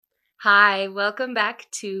Hi, welcome back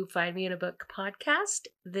to Find Me in a Book podcast.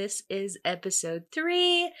 This is episode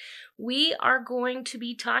 3. We are going to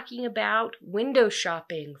be talking about Window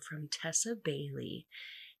Shopping from Tessa Bailey,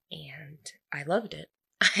 and I loved it.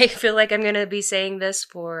 I feel like I'm going to be saying this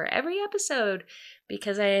for every episode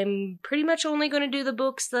because I am pretty much only going to do the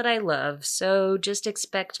books that I love, so just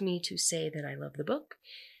expect me to say that I love the book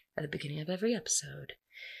at the beginning of every episode.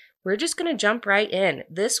 We're just going to jump right in.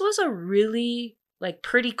 This was a really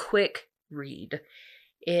pretty quick read.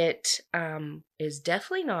 It is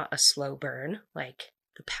definitely not a slow burn like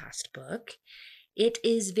the past book. It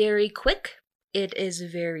is very quick. It is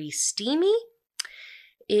very steamy.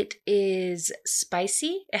 It is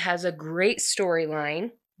spicy. It has a great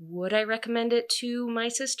storyline. Would I recommend it to my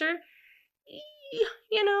sister?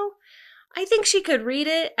 I think she could read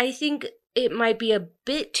it. I think it might be a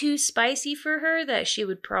bit too spicy for her, that she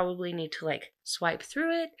would probably need to swipe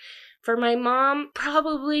through it. For my mom,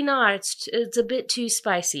 probably not. It's a bit too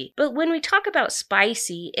spicy. But when we talk about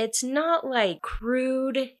spicy, it's not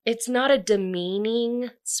crude. It's not a demeaning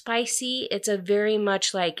spicy. It's a very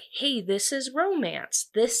much hey, this is romance.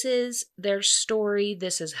 This is their story.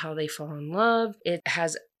 This is how they fall in love. It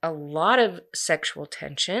has a lot of sexual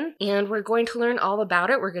tension, and we're going to learn all about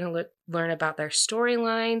it. We're going to learn about their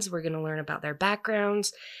storylines. We're going to learn about their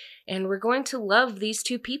backgrounds, and we're going to love these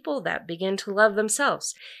two people that begin to love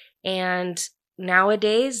themselves. And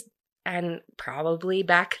nowadays, and probably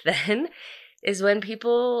back then, is when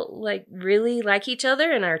people really like each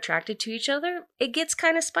other and are attracted to each other. It gets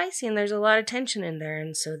kind of spicy and there's a lot of tension in there,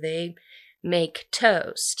 and so they make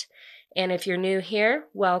toast. And if you're new here,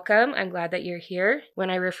 welcome. I'm glad that you're here.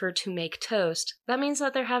 When I refer to make toast, that means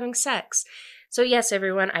that they're having sex. So yes,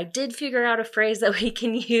 everyone, I did figure out a phrase that we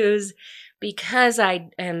can use because I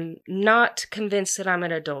am not convinced that I'm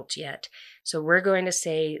an adult yet. So we're going to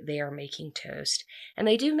say they are making toast. And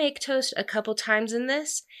they do make toast a couple times in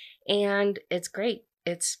this, and it's great.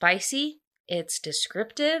 It's spicy. It's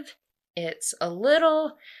descriptive. It's a lot.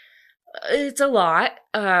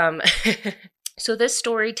 So this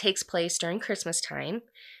story takes place during Christmas time,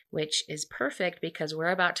 which is perfect because we're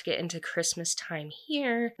about to get into Christmas time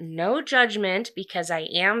here. No judgment, because I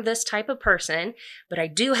am this type of person, but I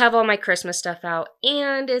do have all my Christmas stuff out,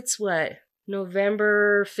 and it's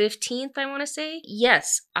November 15th, I want to say.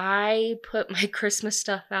 Yes, I put my Christmas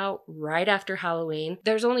stuff out right after Halloween.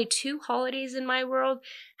 There's only 2 holidays in my world,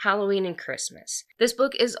 Halloween and Christmas. This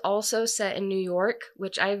book is also set in New York,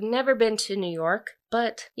 which I've never been to New York,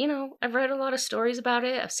 but, I've read a lot of stories about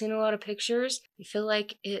it. I've seen a lot of pictures. I feel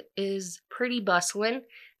like it is pretty bustling,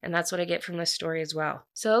 and that's what I get from this story as well.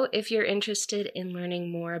 So if you're interested in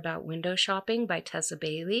learning more about Window Shopping by Tessa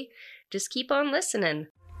Bailey, just keep on listening.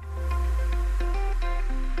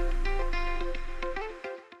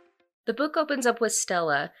 The book opens up with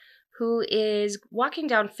Stella, who is walking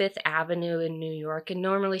down Fifth Avenue in New York, and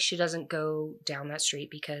normally she doesn't go down that street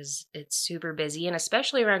because it's super busy, and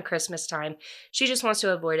especially around Christmas time, she just wants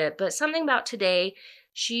to avoid it. But something about today,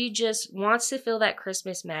 she just wants to feel that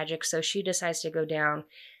Christmas magic, so she decides to go down.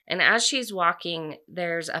 And as she's walking,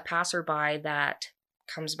 there's a passerby that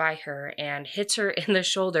comes by her and hits her in the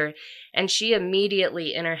shoulder, and she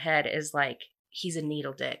immediately in her head is he's a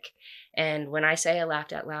needle dick. And when I say I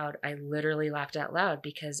laughed out loud, I literally laughed out loud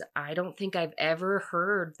because I don't think I've ever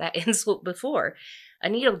heard that insult before. A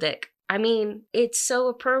needle dick. I mean, it's so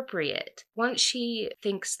appropriate. Once she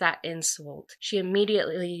thinks that insult, she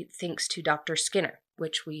immediately thinks to Dr. Skinner,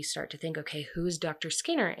 which we start to think, okay, who's Dr.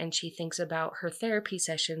 Skinner? And she thinks about her therapy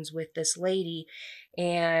sessions with this lady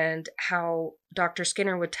and how Dr.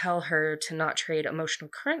 Skinner would tell her to not trade emotional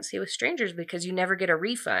currency with strangers because you never get a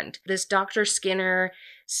refund. This Dr. Skinner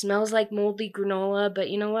smells like moldy granola, but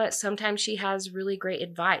you know what? Sometimes she has really great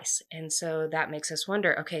advice. And so that makes us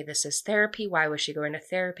wonder, okay, this is therapy. Why was she going to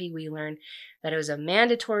therapy? We learned that it was a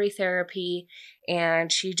mandatory therapy,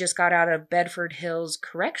 and she just got out of Bedford Hills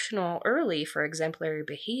Correctional early for exemplary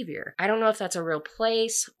behavior. I don't know if that's a real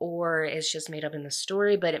place or it's just made up in the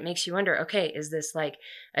story, but it makes you wonder, okay, is this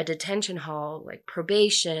a detention hall,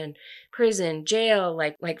 probation, prison, jail,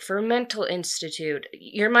 like for a mental institute?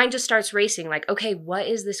 Your mind just starts racing, okay, what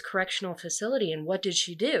is this correctional facility and what did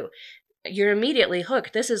she do? You're immediately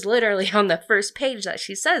hooked. This is literally on the first page that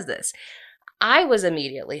she says this. I was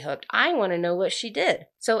immediately hooked. I want to know what she did.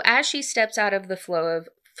 So as she steps out of the flow of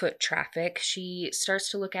foot traffic, she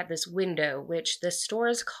starts to look at this window, which the store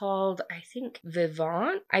is called, I think,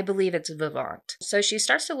 Vivant. I believe it's Vivant. So she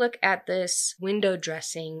starts to look at this window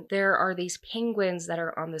dressing. There are these penguins that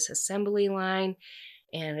are on this assembly line,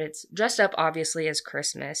 and it's dressed up obviously as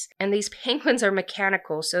Christmas. And these penguins are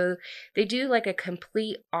mechanical, so they do like a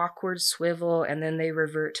complete awkward swivel and then they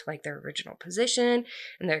revert to like their original position,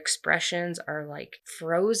 and their expressions are like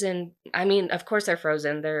frozen. I mean, of course they're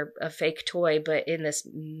frozen, they're a fake toy, but in this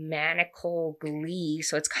maniacal glee,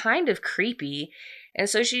 so it's kind of creepy. And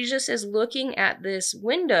so she just is looking at this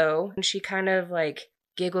window and she kind of like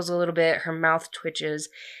giggles a little bit, her mouth twitches,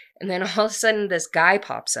 and then all of a sudden this guy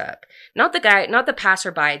pops up. Not the guy, not the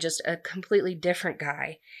passerby, just a completely different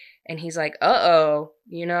guy. And he's like, uh-oh,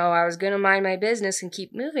 I was going to mind my business and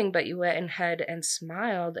keep moving, but you went ahead and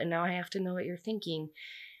smiled, and now I have to know what you're thinking.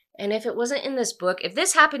 And if it wasn't in this book, if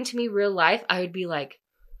this happened to me real life, I would be like,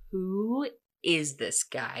 who is this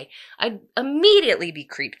guy? I'd immediately be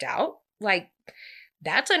creeped out. Like,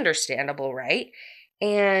 that's understandable, right?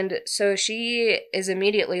 And so she is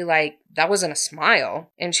immediately like, that wasn't a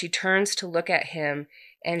smile. And she turns to look at him,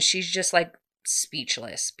 and she's just like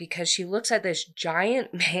speechless because she looks at this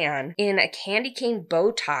giant man in a candy cane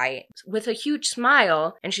bow tie with a huge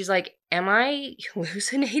smile. And she's like, am I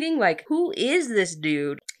hallucinating? Like, who is this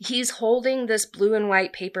dude? He's holding this blue and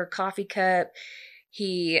white paper coffee cup.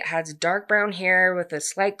 He has dark brown hair with a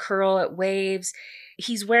slight curl. It waves.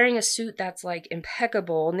 He's wearing a suit that's like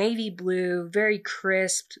impeccable, navy blue, very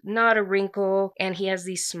crisp, not a wrinkle, and he has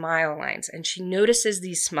these smile lines. And she notices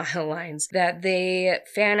these smile lines that they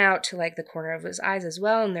fan out to like the corner of his eyes as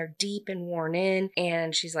well, and they're deep and worn in.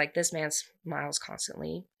 And she's like, this man smiles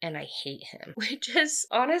constantly, and I hate him. Which is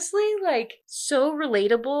honestly like so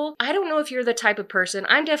relatable. I don't know if you're the type of person,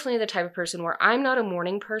 I'm definitely the type of person where I'm not a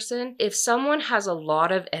morning person. If someone has a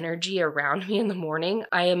lot of energy around me in the morning,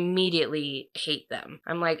 I immediately hate them.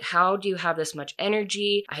 I'm like, how do you have this much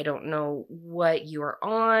energy? I don't know what you're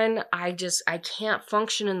on. I can't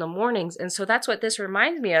function in the mornings. And so that's what this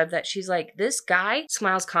reminds me of, that she's like, this guy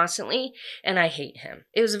smiles constantly and I hate him.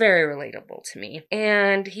 It was very relatable to me.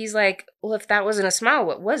 And he's like, well, if that wasn't a smile,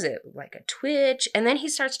 what was it? Like a twitch? And then he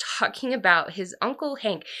starts talking about his Uncle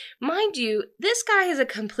Hank. Mind you, this guy is a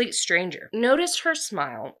complete stranger. Noticed her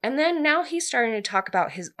smile. And then now he's starting to talk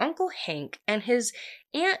about his Uncle Hank and his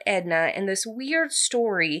Aunt Edna and this weird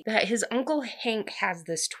story that his Uncle Hank has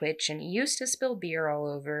this twitch and he used to spill beer all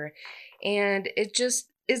over. And it just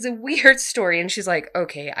is a weird story. And she's like,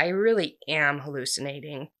 okay, I really am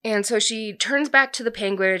hallucinating. And so she turns back to the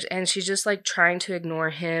penguin and she's just like trying to ignore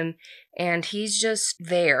him. And he's just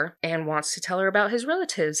there and wants to tell her about his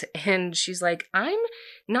relatives. And she's like, I'm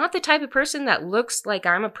not the type of person that looks like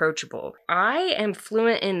I'm approachable. I am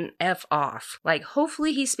fluent in F off. Like,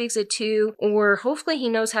 hopefully he speaks it too, or hopefully he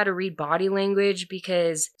knows how to read body language,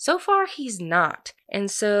 because so far he's not.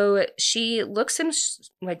 And so she looks him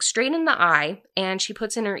like straight in the eye and she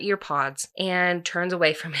puts in her ear pods and turns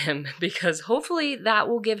away from him, because hopefully that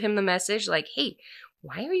will give him the message like, hey,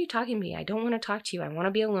 why are you talking to me? I don't want to talk to you. I want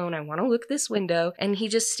to be alone. I want to look this window. And he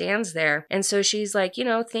just stands there. And so she's like,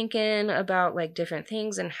 thinking about like different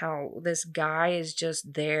things and how this guy is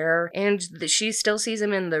just there. And she still sees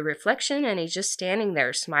him in the reflection and he's just standing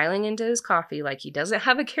there smiling into his coffee like he doesn't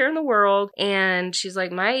have a care in the world. And she's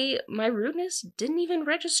like, my rudeness didn't even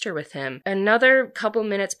register with him. Another couple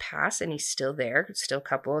minutes pass and he's still there, still a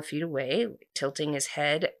couple of feet away, tilting his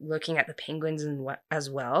head, looking at the penguins as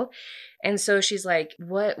well. And so she's like,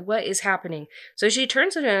 what is happening? So she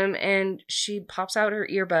turns to him and she pops out her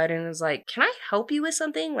earbud and is like, can I help you with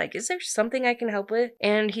something? Like, is there something I can help with?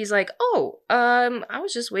 And he's like, I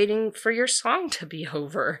was just waiting for your song to be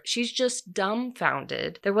over. She's just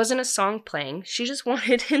dumbfounded. There wasn't a song playing. She just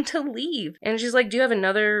wanted him to leave. And she's like, do you have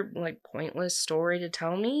another like pointless story to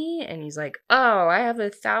tell me? And he's like, oh, I have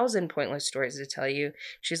 1,000 pointless stories to tell you.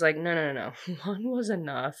 She's like, no. One was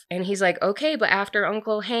enough. And he's like, okay, but after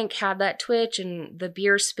Uncle Hank had that twitch and the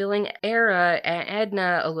beer spilling era, Aunt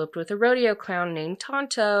Edna eloped with a rodeo clown named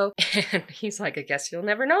Tonto. And he's like, I guess you'll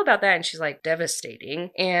never know about that. And she's like, devastating.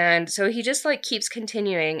 And so he just like keeps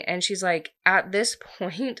continuing. And she's like, at this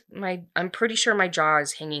point, I'm pretty sure my jaw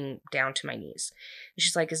is hanging down to my knees. And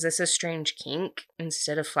she's like, is this a strange kink?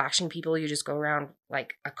 Instead of flashing people, you just go around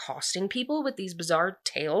like accosting people with these bizarre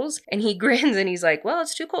tales? And he grins and he's like, well,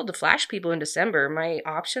 it's too cold to flash people in December. My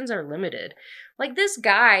options are limited. Like, this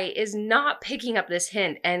guy is not picking up this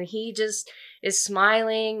hint and he just is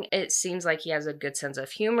smiling. It seems like he has a good sense of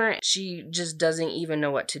humor. She just doesn't even know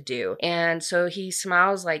what to do. And so he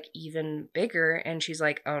smiles like even bigger and she's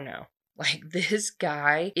like, oh no. Like, this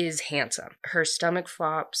guy is handsome. Her stomach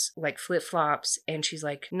flops, like flip-flops, and she's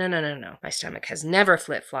like, no, no, no, no. My stomach has never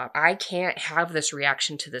flip-flopped. I can't have this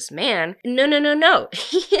reaction to this man. No, no, no, no.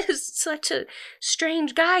 He is such a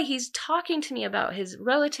strange guy. He's talking to me about his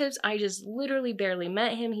relatives. I just literally barely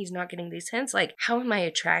met him. He's not getting these hints. Like, how am I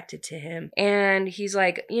attracted to him? And he's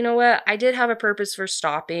like, you know what? I did have a purpose for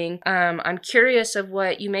stopping. I'm curious of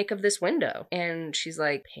what you make of this window. And she's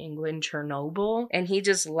like, Penguin Chernobyl? And he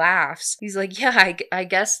just laughs. He's like, yeah, I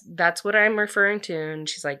guess that's what I'm referring to. And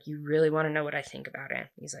she's like, you really want to know what I think about it?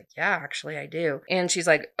 He's like, yeah, actually I do. And she's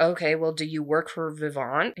like, okay, well, do you work for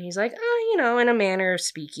Vivant? And he's like, oh, in a manner of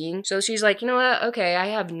speaking. So she's like, you know what? Okay, I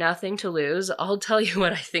have nothing to lose. I'll tell you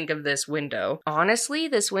what I think of this window. Honestly,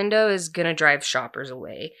 this window is gonna drive shoppers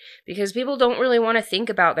away because people don't really want to think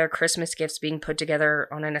about their Christmas gifts being put together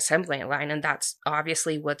on an assembly line. And that's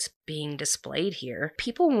obviously what's being displayed here.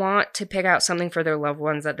 People want to pick out something for their loved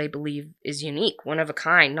ones that they believe is unique, one of a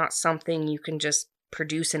kind, not something you can just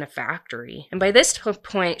produce in a factory. And by this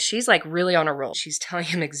point, she's like really on a roll. She's telling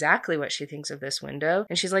him exactly what she thinks of this window.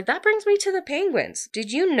 And she's like, that brings me to the penguins. Did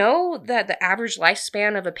you know that the average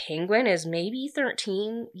lifespan of a penguin is maybe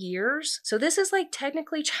 13 years? So this is like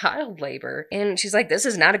technically child labor. And she's like, this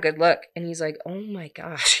is not a good look. And he's like, oh my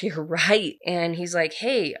gosh, you're right. And he's like,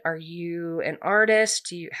 hey, are you an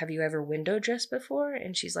artist? Have you ever window dressed before?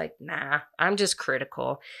 And she's like, nah, I'm just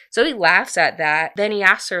critical. So he laughs at that. Then he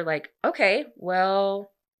asks her like, okay, well,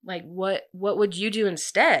 like what would you do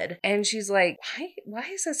instead? And she's like, why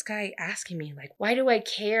is this guy asking me? Like, why do I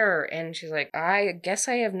care? And she's like, I guess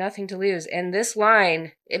I have nothing to lose. And this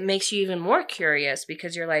line, it makes you even more curious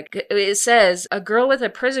because you're like, it says, a girl with a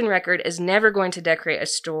prison record is never going to decorate a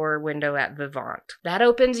store window at Vivant. That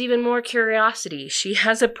opens even more curiosity. She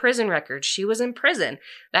has a prison record. She was in prison.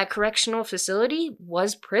 That correctional facility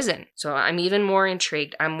was prison. So I'm even more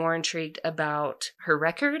intrigued. I'm more intrigued about her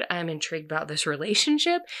record. I'm intrigued about this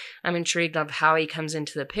relationship. I'm intrigued of how he comes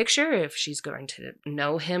into the picture, if she's going to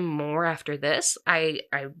know him more after this. I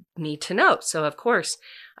need to know. So of course,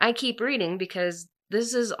 I keep reading because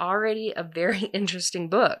this is already a very interesting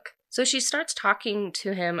book. So she starts talking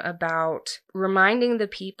to him about reminding the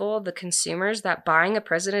people, the consumers, that buying a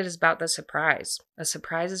present is about the surprise. A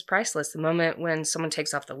surprise is priceless. The moment when someone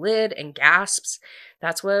takes off the lid and gasps,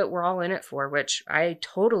 that's what we're all in it for, which I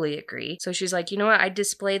totally agree. So she's like, you know what? I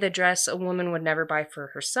display the dress a woman would never buy for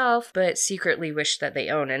herself, but secretly wish that they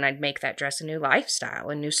own, and I'd make that dress a new lifestyle,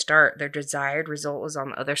 a new start. Their desired result was on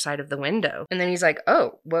the other side of the window. And then he's like,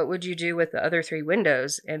 oh, what would you do with the other 3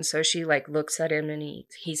 windows? And so she like looks at him and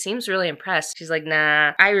he seems really impressed. She's like,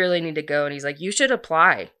 nah, I really need to go. And he's like, you should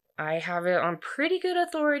apply. I have it on pretty good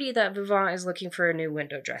authority that Vivant is looking for a new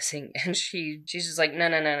window dressing. And she's just like,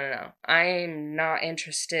 no. I'm not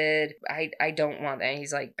interested. I don't want that. And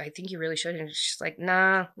he's like, I think you really should. And she's like,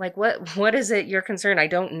 nah, like what is it you're concerned? I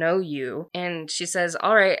don't know you. And she says,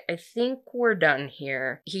 all right, I think we're done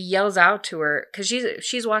here. He yells out to her because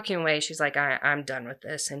she's walking away. She's like, I'm done with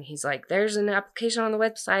this. And he's like, there's an application on the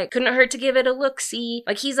website. Couldn't hurt to give it a look-see.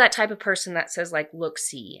 Like, he's that type of person that says like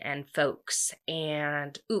look-see and folks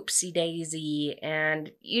and oops. Oopsie daisy,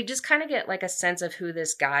 and you just kind of get like a sense of who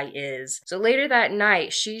this guy is. So later that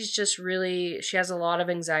night, she has a lot of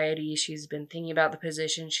anxiety. She's been thinking about the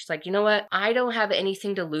position. She's like, you know what? I don't have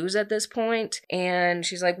anything to lose at this point. And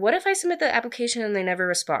she's like, what if I submit the application and they never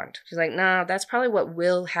respond? She's like, nah, that's probably what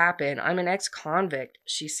will happen. I'm an ex-convict.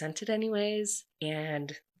 She sent it anyways,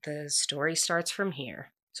 and the story starts from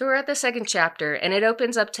here. So we're at the 2nd chapter, and it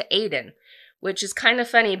opens up to Aiden, which is kind of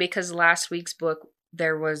funny because last week's book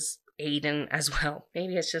there was Aiden as well.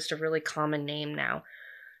 Maybe it's just a really common name now.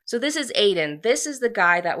 So this is Aiden. This is the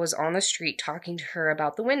guy that was on the street talking to her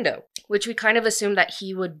about the window, which we kind of assumed that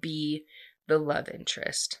he would be the love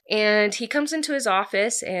interest. And he comes into his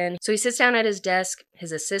office, and so he sits down at his desk.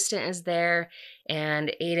 His assistant is there,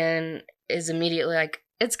 and Aiden is immediately like,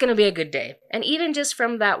 it's going to be a good day. And even just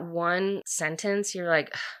from that one sentence, you're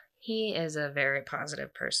like, he is a very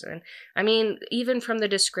positive person. I mean, even from the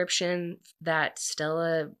description that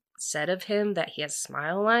Stella said of him, that he has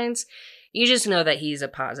smile lines, you just know that he's a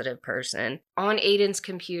positive person. On Aiden's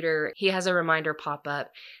computer, he has a reminder pop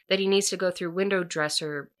up that he needs to go through window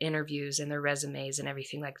dresser interviews and their resumes and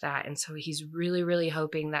everything like that. And so he's really, really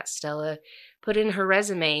hoping that Stella put in her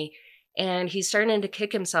resume, and he's starting to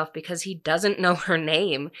kick himself because he doesn't know her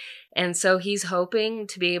name. And so he's hoping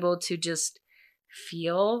to be able to just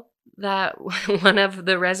feel that one of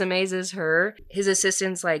the resumes is her. His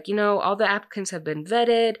assistant's like, all the applicants have been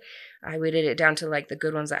vetted. I weighted it down to like the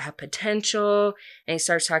good ones that have potential. And he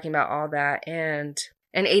starts talking about all that. And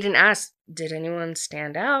Aiden asks, did anyone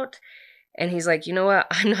stand out? And he's like, you know what?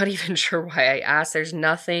 I'm not even sure why I asked. There's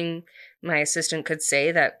nothing my assistant could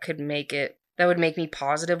say that would make me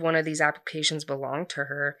positive one of these applications belonged to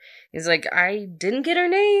her. He's like, I didn't get her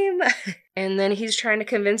name. And then he's trying to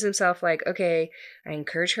convince himself, like, okay, I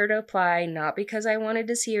encourage her to apply, not because I wanted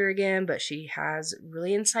to see her again, but she has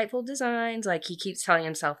really insightful designs. Like, he keeps telling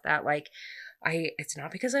himself that, like, it's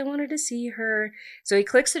not because I wanted to see her. So he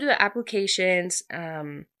clicks through the applications,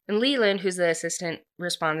 and Leland, who's the assistant,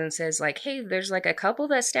 responds and says, like, hey, there's like a couple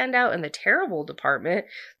that stand out in the terrible department.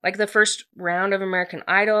 Like the first round of American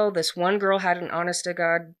Idol, this one girl had an honest to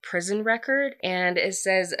God prison record. And it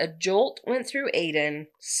says a jolt went through Aiden,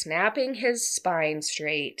 snapping his spine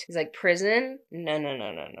straight. He's like, prison? No, no,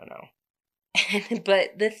 no, no, no, no.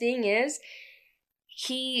 But the thing is,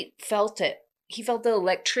 he felt it. He felt the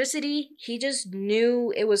electricity. He just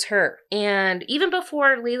knew it was her. And even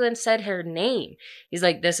before Leland said her name, he's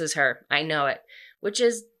like, this is her. I know it. Which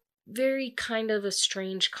is very kind of a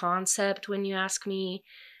strange concept when you ask me.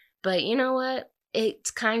 But you know what? It's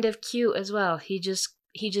kind of cute as well. He just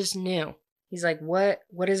knew. He's like, what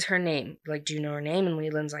is her name? Like, do you know her name? And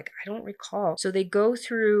Leland's like, I don't recall. So they go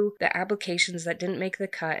through the applications that didn't make the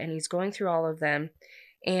cut, and he's going through all of them.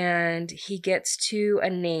 And he gets to a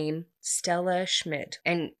name, Stella Schmidt,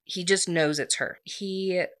 and he just knows it's her.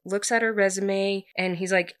 He looks at her resume and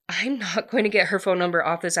he's like, I'm not going to get her phone number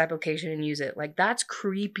off this application and use it. Like, that's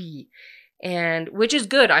creepy. And which is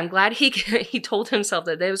good. I'm glad he told himself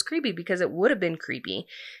that was creepy, because it would have been creepy,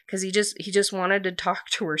 because he just wanted to talk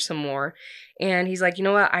to her some more. And he's like, you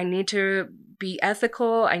know what? I need to be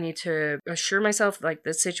ethical. I need to assure myself, like,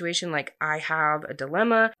 this situation, like, I have a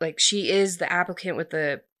dilemma. Like, she is the applicant with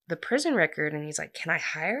the prison record. And he's like, can I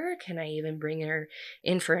hire her? Can I even bring her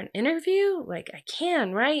in for an interview? Like, I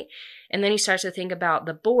can, right? And then he starts to think about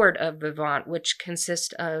the board of Vivant, which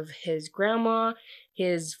consists of his grandma,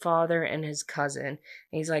 his father, and his cousin. And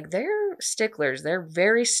he's like, they're sticklers. They're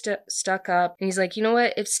very stuck up. And he's like, you know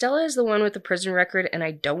what? If Stella is the one with the prison record and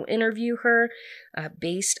I don't interview her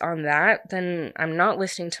based on that, then I'm not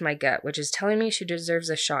listening to my gut, which is telling me she deserves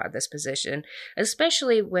a shot at this position,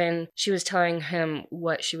 especially when she was telling him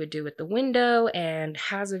what she would do with the window and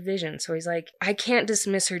has a vision. So he's like, I can't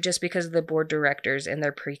dismiss her just because of the board directors and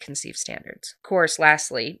their preconceived standards. Of course,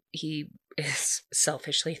 lastly, he is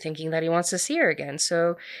selfishly thinking that he wants to see her again.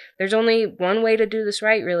 So there's only one way to do this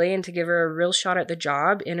right, really, and to give her a real shot at the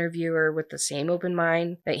job, interview her with the same open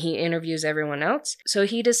mind that he interviews everyone else. So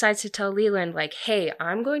he decides to tell Leland, like, hey,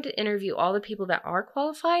 I'm going to interview all the people that are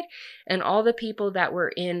qualified and all the people that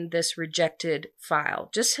were in this rejected file,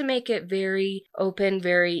 just to make it very open,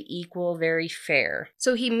 very equal, very fair.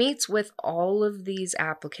 So he meets with all of these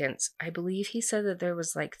applicants. I believe he said that there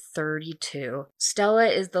was like 32. Stella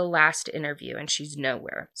is the last interview and she's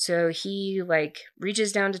nowhere. So he like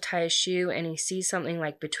reaches down to tie his shoe and he sees something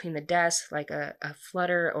like between the desks, like a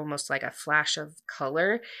flutter, almost like a flash of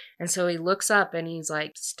color. And so he looks up and he's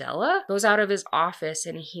like, Stella? Goes out of his office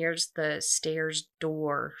and he hears the stairs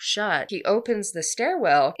door shut. He opens the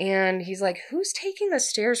stairwell and he's like, who's taking the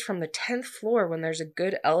stairs from the 10th floor when there's a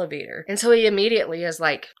good elevator? And so he immediately is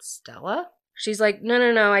like, Stella? She's like,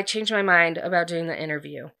 no, I changed my mind about doing the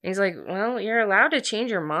interview. And he's like, well, you're allowed to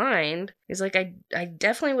change your mind. He's like, I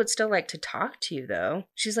definitely would still like to talk to you, though.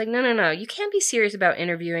 She's like, no, you can't be serious about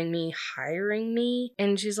interviewing me, hiring me.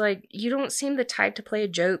 And she's like, you don't seem the type to play a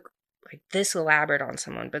joke like this elaborate on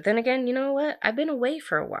someone. But then again, you know what? I've been away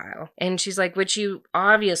for a while. And she's like, which you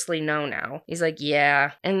obviously know now. He's like,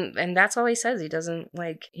 yeah. And that's all he says. He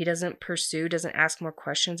doesn't pursue, doesn't ask more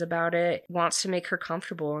questions about it, wants to make her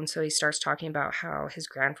comfortable. And so he starts talking about how his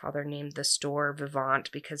grandfather named the store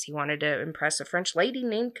Vivant because he wanted to impress a French lady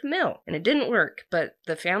named Camille. And it didn't work, but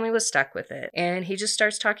the family was stuck with it. And he just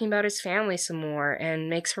starts talking about his family some more and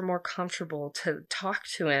makes her more comfortable to talk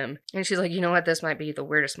to him. And she's like, you know what? This might be the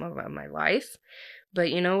weirdest moment of my life. But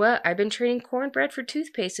you know what? I've been trading cornbread for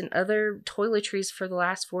toothpaste and other toiletries for the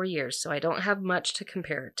last 4 years, so I don't have much to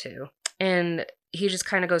compare it to. And he just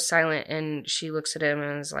kind of goes silent, and she looks at him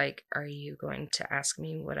and is like, are you going to ask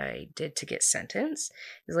me what I did to get sentenced?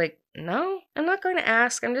 He's like, no, I'm not going to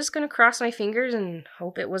ask. I'm just going to cross my fingers and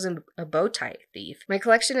hope it wasn't a bow tie thief. My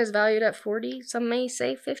collection is valued at $40, some may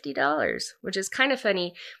say $50, which is kind of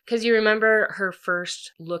funny because you remember her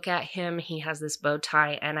first look at him, he has this bow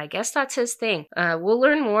tie, and I guess that's his thing. We'll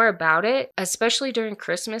learn more about it, especially during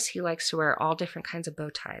Christmas. He likes to wear all different kinds of bow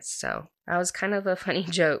ties, so that was kind of a funny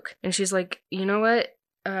joke. And she's like, you know what?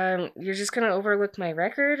 You're just going to overlook my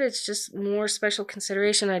record? It's just more special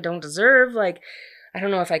consideration I don't deserve. Like, I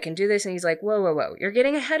don't know if I can do this. And he's like, whoa. You're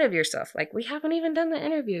getting ahead of yourself. Like, we haven't even done the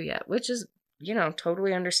interview yet, which is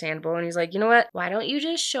totally understandable. And he's like, you know what? Why don't you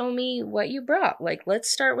just show me what you brought? Like, let's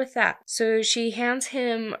start with that. So she hands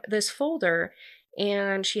him this folder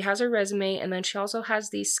and she has her resume, and then she also has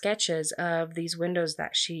these sketches of these windows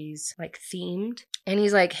that she's like themed. And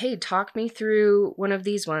he's like, hey, talk me through one of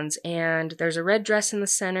these ones. And there's a red dress in the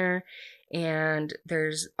center, and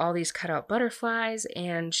there's all these cutout butterflies.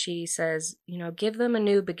 And she says, give them a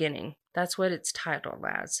new beginning. That's what it's titled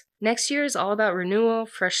as. Next year is all about renewal,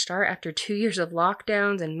 fresh start after 2 years of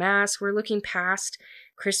lockdowns and masks. We're looking past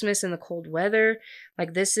Christmas and the cold weather.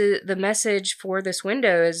 Like, this is the message for this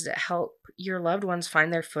window, is to help your loved ones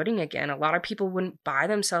find their footing again. A lot of people wouldn't buy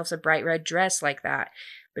themselves a bright red dress like that,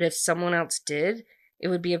 but if someone else did, it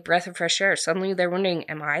would be a breath of fresh air. Suddenly they're wondering,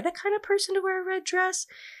 am I the kind of person to wear a red dress?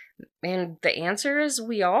 And the answer is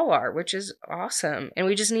we all are, which is awesome. And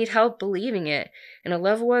we just need help believing it. And a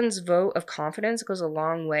loved one's vote of confidence goes a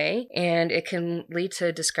long way, and it can lead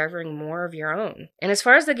to discovering more of your own. And as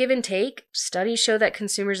far as the give and take, studies show that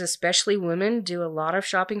consumers, especially women, do a lot of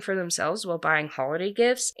shopping for themselves while buying holiday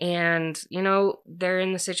gifts. And, they're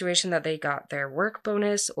in the situation that they got their work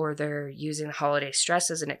bonus, or they're using the holiday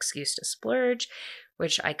stress as an excuse to splurge,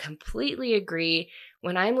 which I completely agree.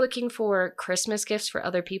 When I'm looking for Christmas gifts for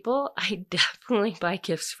other people, I definitely buy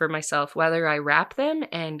gifts for myself, whether I wrap them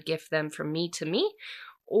and gift them from me to me,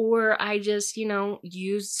 or I just,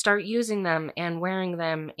 start using them and wearing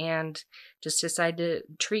them and just decide to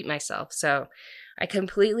treat myself. So I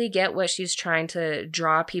completely get what she's trying to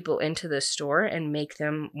draw people into the store and make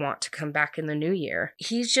them want to come back in the new year.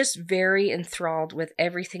 He's just very enthralled with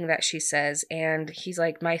everything that she says. And he's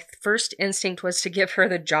like, my first instinct was to give her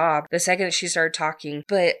the job the second that she started talking.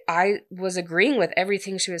 But I was agreeing with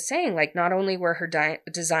everything she was saying. Like, not only were her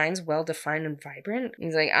designs well-defined and vibrant,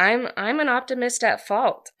 he's like, I'm an optimist at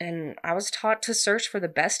fault. And I was taught to search for the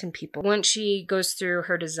best in people. Once she goes through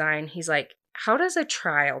her design, he's like, how does a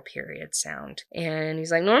trial period sound? And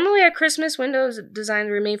he's like, normally at Christmas, windows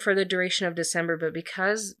designs remain for the duration of December, but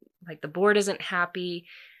because the board isn't happy,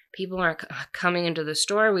 people aren't coming into the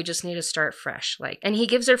store, we just need to start fresh. And he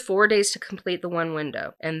gives her 4 days to complete the one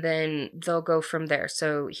window, and then they'll go from there.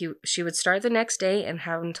 So she would start the next day and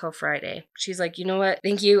have until Friday. She's like, you know what?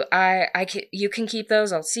 Thank you. You can keep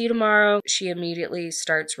those. I'll see you tomorrow. She immediately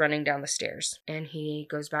starts running down the stairs, and he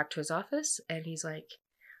goes back to his office, and he's like,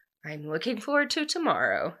 I'm looking forward to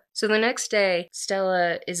tomorrow. So the next day,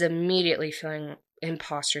 Stella is immediately feeling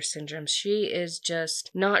imposter syndrome. She is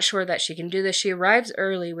just not sure that she can do this. She arrives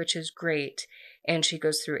early, which is great. And she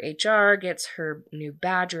goes through HR, gets her new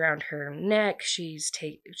badge around her neck. She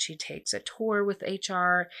takes a tour with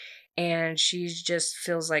HR, and she just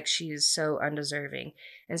feels like she's so undeserving.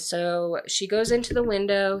 And so she goes into the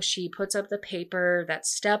window. She puts up the paper.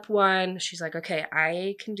 That's step one. She's like, okay,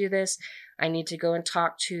 I can do this. I need to go and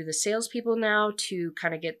talk to the salespeople now to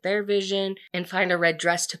kind of get their vision and find a red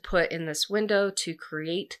dress to put in this window to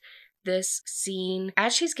create this scene.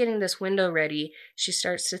 As she's getting this window ready, she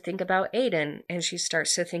starts to think about Aiden, and she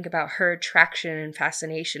starts to think about her attraction and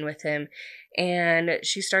fascination with him. And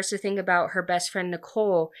she starts to think about her best friend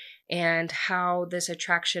Nicole and how this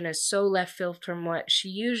attraction is so left field from what she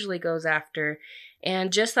usually goes after.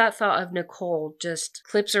 And just that thought of Nicole just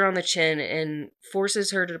clips her on the chin and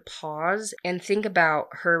forces her to pause and think about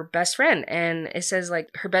her best friend. And it says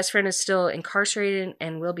her best friend is still incarcerated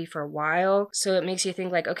and will be for a while. So it makes you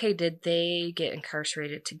think okay, did they get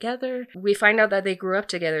incarcerated together? We find out that they grew up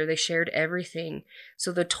together. They shared everything.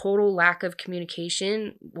 So the total lack of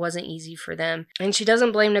communication wasn't easy for them. And she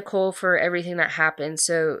doesn't blame Nicole for everything that happened.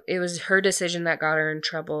 So it was her decision that got her in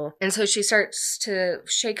trouble. And so she starts to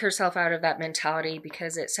shake herself out of that mentality,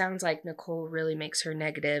 because it sounds like Nicole really makes her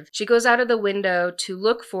negative. She goes out of the window to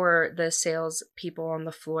look for the sales people on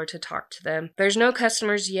the floor to talk to them. There's no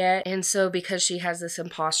customers yet. And so because she has this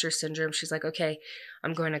imposter syndrome, she's like, okay,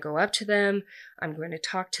 I'm going to go up to them. I'm going to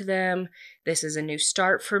talk to them. This is a new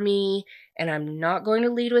start for me. And I'm not going to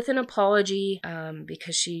lead with an apology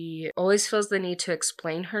because she always feels the need to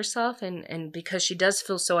explain herself. And because she does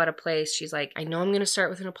feel so out of place, she's like, I know I'm going to start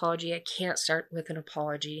with an apology. I can't start with an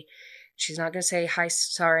apology. She's not going to say, hi,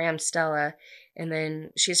 sorry, I'm Stella. And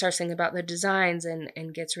then she starts thinking about the designs and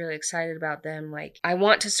gets really excited about them. I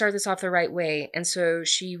want to start this off the right way. And so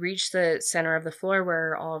she reached the center of the floor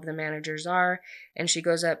where all of the managers are. And she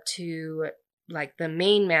goes up to like the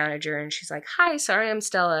main manager, and she's like, "Hi, sorry, I'm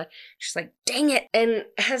Stella." She's like, "Dang it." And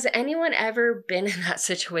has anyone ever been in that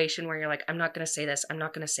situation where you're like, "I'm not going to say this, I'm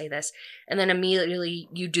not going to say this," and then immediately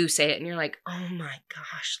you do say it and you're like, "Oh my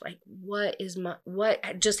gosh, like what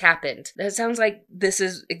just happened?" That sounds like this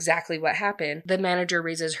is exactly what happened. The manager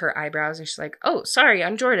raises her eyebrows and she's like, "Oh, sorry,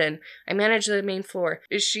 I'm Jordan. I manage the main floor."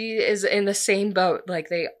 She is in the same boat, like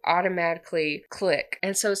they automatically click.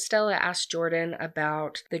 And so Stella asked Jordan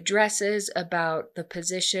about the dresses, about the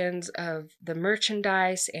positions of the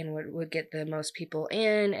merchandise and what would get the most people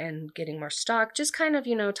in and getting more stock, just kind of,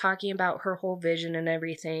 talking about her whole vision and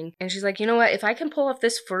everything. And she's like, "You know what, if I can pull off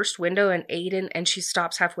this first window and Aiden," and she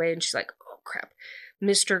stops halfway and she's like, "Oh crap,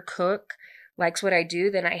 Mr. Cook likes what I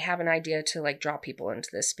do, then I have an idea to like draw people into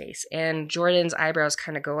this space." And Jordan's eyebrows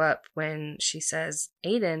kind of go up when she says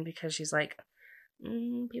Aiden, because she's like,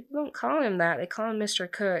 people don't call him that. They call him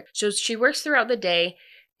Mr. Cook. So she works throughout the day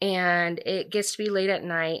and it gets to be late at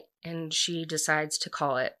night and she decides to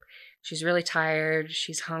call it. She's really tired.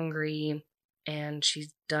 She's hungry and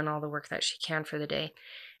she's done all the work that she can for the day.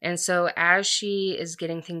 And so as she is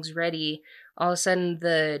getting things ready, all of a sudden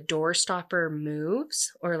the door stopper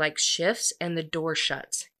moves or like shifts and the door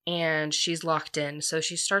shuts and she's locked in. So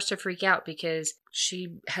she starts to freak out because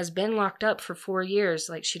she has been locked up for 4 years.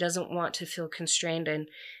 Like she doesn't want to feel constrained and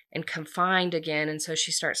confined again. And so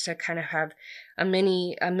she starts to kind of have a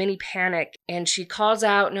mini panic and she calls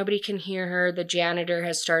out. Nobody can hear her. The janitor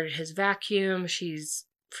has started his vacuum. She's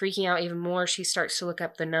freaking out even more. She starts to look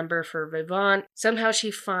up the number for Vivant. Somehow she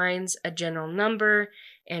finds a general number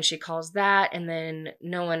and she calls that, and then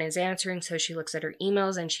no one is answering. So she looks at her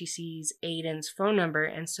emails and she sees Aiden's phone number.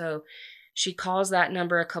 And so she calls that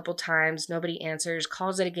number a couple times. Nobody answers,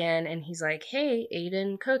 calls it again. And he's like, "Hey,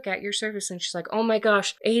 Aiden Cook at your service." And she's like, "Oh my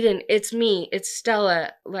gosh, Aiden, it's me. It's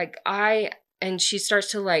Stella. And she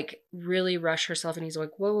starts to like really rush herself. And he's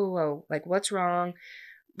like, "Whoa, whoa, whoa. Like, what's wrong?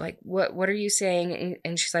 Like, what are you saying?"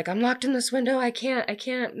 And she's like, "I'm locked in this window. I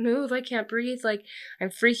can't move. I can't breathe. Like, I'm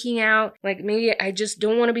freaking out. Like, maybe I just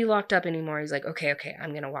don't want to be locked up anymore." He's like, okay,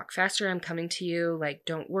 I'm going to walk faster. I'm coming to you. Like,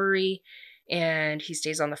 don't worry. And he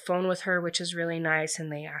stays on the phone with her, which is really nice. And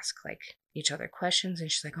they ask like each other questions. And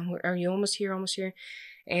she's like, "Oh, are you almost here? Almost here?"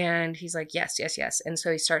 And he's like, yes, yes, yes. And so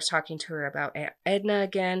he starts talking to her about Aunt Edna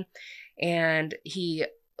again. And he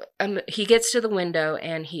gets to the window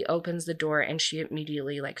and he opens the door and she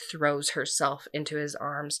immediately like throws herself into his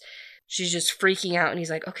arms. She's just freaking out and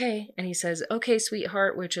he's like, "Okay." And he says, "Okay,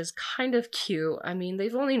 sweetheart," which is kind of cute. I mean,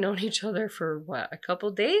 they've only known each other for a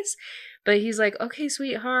couple days? But he's like, "Okay,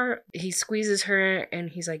 sweetheart." He squeezes her and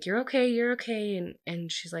he's like, "You're okay, you're okay."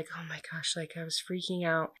 And she's like, "Oh my gosh, like I was freaking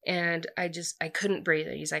out and I couldn't breathe."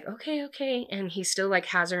 And he's like, "Okay, okay." And he still like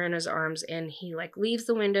has her in his arms and he like leaves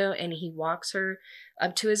the window and he walks her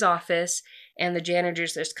up to his office and the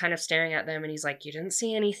janitor's just kind of staring at them and he's like, "You didn't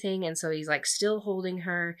see anything." And so he's like still holding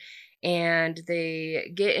her and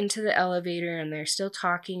they get into the elevator and they're still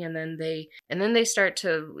talking and then they start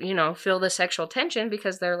to, feel the sexual tension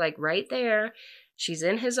because they're like right there. She's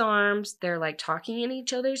in his arms. They're like talking in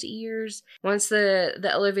each other's ears. Once the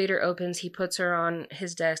elevator opens, he puts her on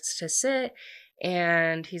his desk to sit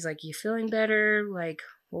and he's like, "You feeling better?" Like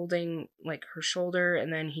holding like her shoulder,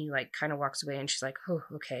 and then he like kind of walks away and she's like, "Oh,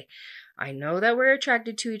 okay. I know that we're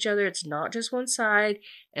attracted to each other. It's not just one side,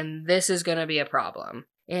 and this is gonna be a problem."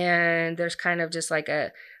 And there's kind of just like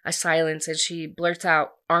a silence and she blurts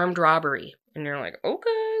out, "Armed robbery." And you're like,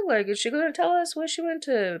 okay, like is she gonna tell us what she went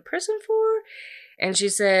to prison for? And she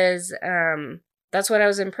says, "That's what I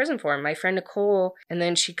was in prison for, my friend Nicole." And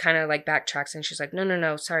then she kind of like backtracks and she's like,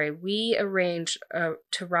 no, sorry. We arranged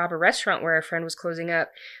to rob a restaurant where our friend was closing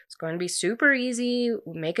up. It's going to be super easy.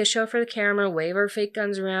 We'll make a show for the camera, wave our fake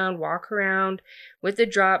guns around, walk around with the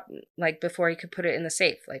drop, like before he could put it in the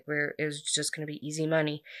safe. Like it was just going to be easy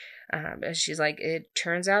money. And she's like, "It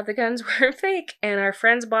turns out the guns were fake. And our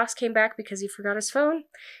friend's boss came back because he forgot his phone.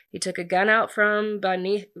 He took a gun out from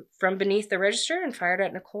beneath the register and fired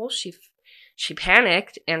at Nicole. She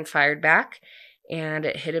panicked and fired back and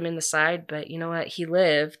it hit him in the side, but you know what? He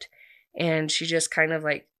lived." And she just kind of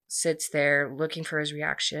like sits there looking for his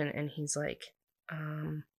reaction and he's like,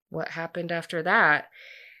 "What happened after that?"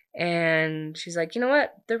 And she's like, "You know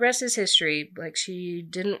what? The rest is history." Like she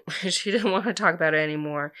didn't want to talk about it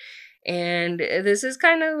anymore. And this is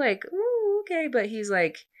kind of like, ooh, okay, but he's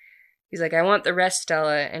like, "I want the rest,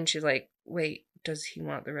 Stella." And she's like, "Wait, does he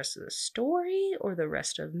want the rest of the story or the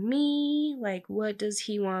rest of me? Like, what does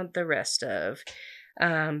he want the rest of?"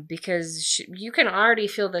 Because you can already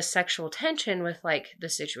feel the sexual tension with like the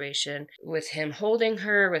situation with him holding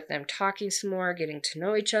her, with them talking some more, getting to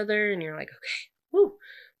know each other. And you're like, okay, woo,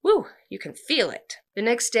 Woo, you can feel it. The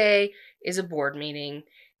next day is a board meeting.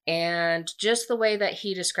 And just the way that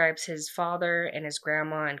he describes his father and his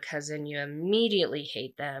grandma and cousin, you immediately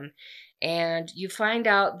hate them. And you find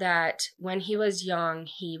out that when he was young,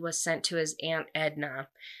 he was sent to his Aunt Edna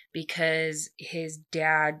because his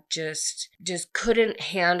dad just couldn't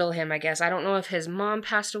handle him, I guess. I don't know if his mom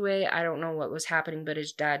passed away. I don't know what was happening, but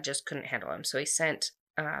his dad just couldn't handle him. So he sent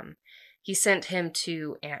him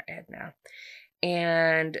to Aunt Edna.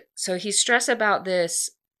 And so he's stressed about this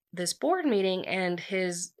board meeting, and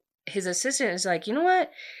his assistant is like, you know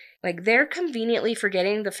what? Like, they're conveniently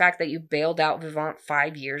forgetting the fact that you bailed out Vivant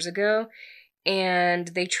 5 years ago, and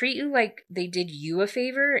they treat you like they did you a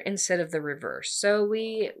favor instead of the reverse. So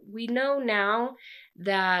we know now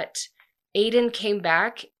that Aiden came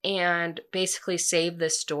back and basically saved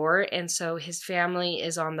the store, and so his family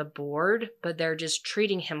is on the board, but they're just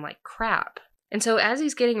treating him like crap. And so as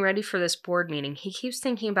he's getting ready for this board meeting, he keeps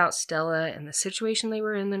thinking about Stella and the situation they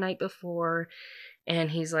were in the night before.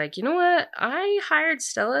 And he's like, you know what? I hired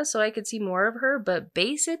Stella so I could see more of her, but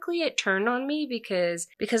basically it turned on me because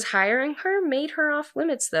hiring her made her off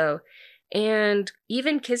limits, though. And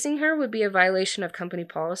even kissing her would be a violation of company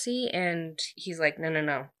policy. And he's like,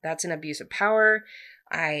 no, that's an abuse of power.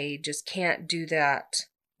 I just can't do that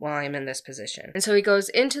while I'm in this position. And so he goes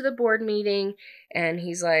into the board meeting and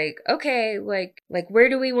he's like, okay, like where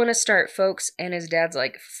do we want to start, folks? And his dad's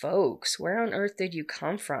like, folks, where on earth did you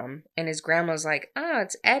come from? And his grandma's like,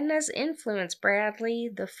 it's Edna's influence, Bradley.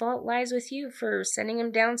 The fault lies with you for sending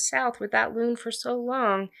him down south with that loon for so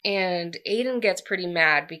long. And Aiden gets pretty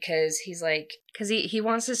mad because he's like, because he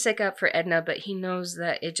wants to stick up for Edna, but he knows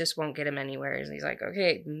that it just won't get him anywhere. And he's like,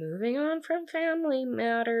 okay, moving on from family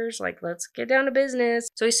matters. Like, let's get down to business.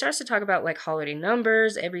 So he starts to talk about like holiday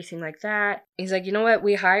numbers, everything like that. He's like, you know what?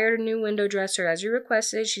 We hired a new window dresser as you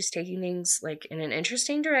requested. She's taking things like in an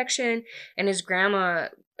interesting direction. And his grandma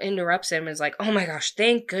interrupts him and is like, oh my gosh,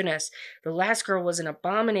 thank goodness. The last girl was an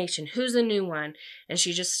abomination. Who's the new one? And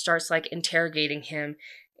she just starts like interrogating him.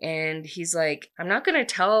 And he's like, I'm not going to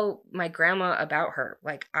tell my grandma about her.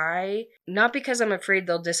 Like, not because I'm afraid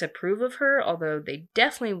they'll disapprove of her, although they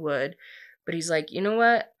definitely would. But he's like, you know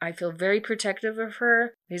what? I feel very protective of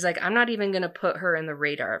her. He's like, I'm not even going to put her in the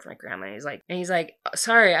radar of my grandma. And he's like,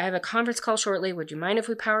 sorry, I have a conference call shortly. Would you mind if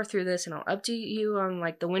we power through this? And I'll update you on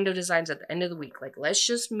like the window designs at the end of the week. Like, let's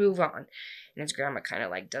just move on. And his grandma kind of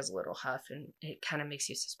like does a little huff, and it kind of makes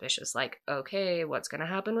you suspicious. Like, okay, what's going to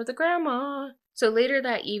happen with the grandma? So later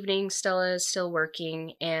that evening, Stella is still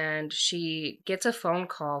working, and she gets a phone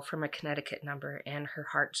call from a Connecticut number, and her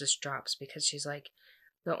heart just drops because she's like,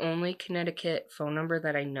 the only Connecticut phone number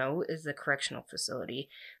that I know is the correctional facility.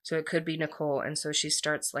 So it could be Nicole. And so she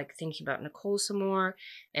starts like thinking about Nicole some more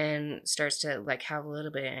and starts to like have a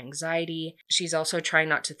little bit of anxiety. She's also trying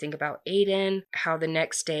not to think about Aiden, how the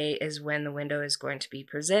next day is when the window is going to be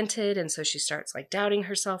presented. And so she starts like doubting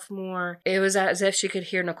herself more. It was as if she could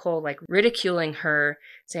hear Nicole like ridiculing her,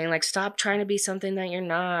 saying like, stop trying to be something that you're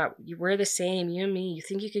not. We're the same, you and me. You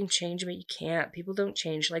think you can change, but you can't. People don't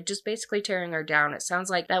change. Like just basically tearing her down. It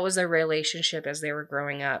sounds like that was their relationship as they were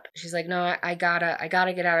growing up. She's like, no, I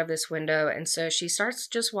gotta get out of this window. And so she starts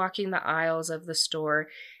just walking the aisles of the store,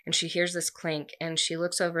 and she hears this clink, and she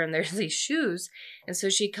looks over and there's these shoes. And so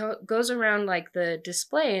she goes around like the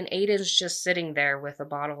display, and Aiden's just sitting there with a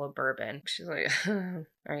bottle of bourbon. She's like,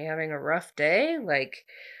 are you having a rough day? Like,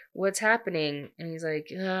 what's happening? And he's like,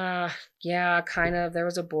 yeah, kind of. There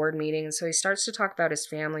was a board meeting. And so he starts to talk about his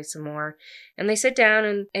family some more. And they sit down,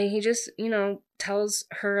 and he just, tells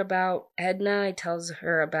her about Edna. He tells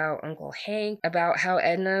her about Uncle Hank, about how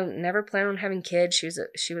Edna never planned on having kids.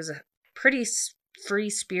 She was a pretty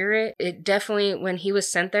free spirit. It definitely, when he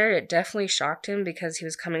was sent there, it definitely shocked him because he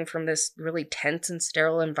was coming from this really tense and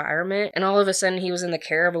sterile environment. And all of a sudden he was in the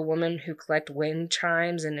care of a woman who collect wind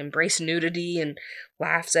chimes and embrace nudity and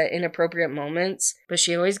laughs at inappropriate moments. But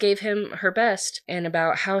she always gave him her best. And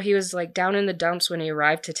about how he was like down in the dumps when he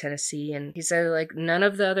arrived to Tennessee. And he said like none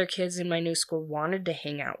of the other kids in my new school wanted to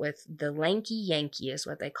hang out with the lanky Yankee is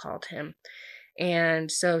what they called him. And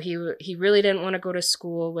so he really didn't want to go to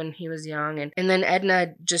school when he was young. And then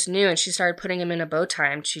Edna just knew, and she started putting him in a bow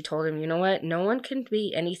tie. And she told him, you know what? No one can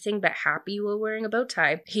be anything but happy while wearing a bow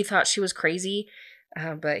tie. He thought she was crazy,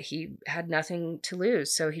 but he had nothing to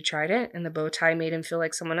lose. So he tried it, and the bow tie made him feel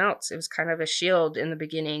like someone else. It was kind of a shield in the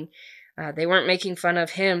beginning. They weren't making fun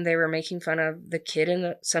of him. They were making fun of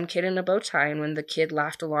some kid in a bow tie. And when the kid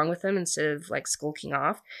laughed along with him instead of like skulking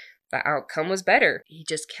off, the outcome was better. He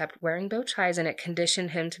just kept wearing bow ties, and it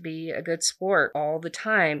conditioned him to be a good sport all the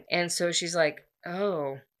time. And so she's like,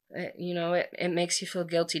 oh, It makes you feel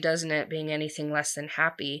guilty, doesn't it, being anything less than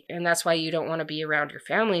happy? And that's why you don't want to be around your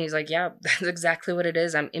family. He's like, yeah, that's exactly what it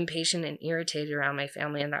is. I'm impatient and irritated around my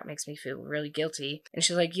family, and that makes me feel really guilty. And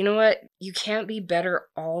she's like, you know what? You can't be better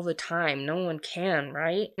all the time. No one can,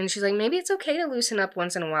 right? And she's like, maybe it's okay to loosen up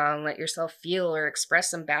once in a while and let yourself feel or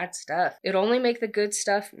express some bad stuff. It'll only make the good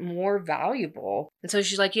stuff more valuable. And so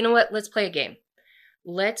she's like, you know what? Let's play a game.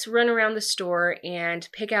 Let's run around the store and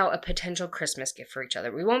pick out a potential Christmas gift for each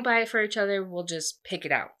other. We won't buy it for each other. We'll just pick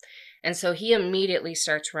it out. And so he immediately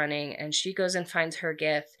starts running, and she goes and finds her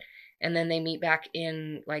gift. And then they meet back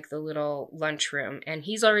in like the little lunchroom, and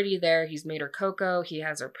he's already there. He's made her cocoa. He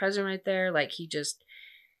has her present right there. Like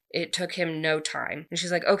it took him no time. And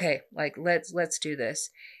she's like, okay, like let's do this.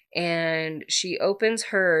 And she opens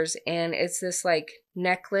hers, and it's this like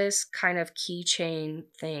necklace kind of keychain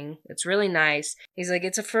thing. It's really nice. He's like,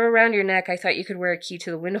 it's a fur around your neck. I thought you could wear a key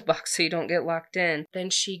to the window box so you don't get locked in. Then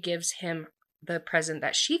she gives him the present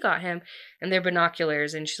that she got him, and they're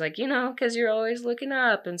binoculars. And she's like, because you're always looking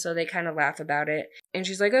up. And so they kind of laugh about it. And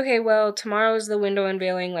she's like, okay, well, tomorrow's the window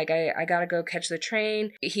unveiling. Like, I gotta go catch the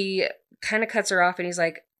train. He kind of cuts her off, and he's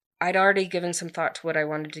like, I'd already given some thought to what I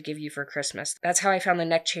wanted to give you for Christmas. That's how I found the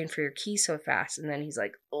neck chain for your key so fast. And then he's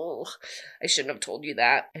like, oh, I shouldn't have told you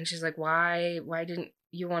that. And she's like, why didn't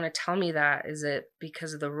you want to tell me that? Is it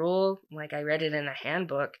because of the rule? Like, I read it in a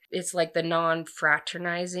handbook. It's like the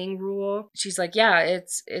non-fraternizing rule. She's like, yeah,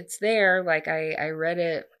 it's there. Like, I read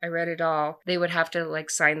it all. They would have to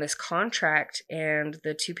like sign this contract, and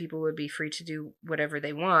the two people would be free to do whatever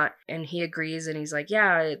they want. And he agrees, and he's like,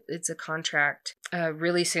 yeah, it's a contract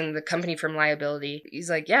releasing the company from liability. He's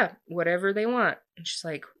like, yeah, whatever they want. And she's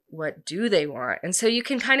like, what do they want? And so you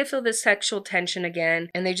can kind of feel this sexual tension again,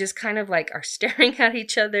 and they just kind of like are staring at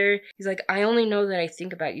each other. He's like, I only know that I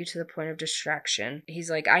think about you to the point of distraction. He's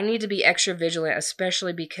like, I need to be extra vigilant,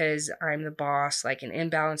 especially because I'm the boss, like an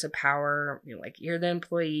imbalance of power. Like, you're the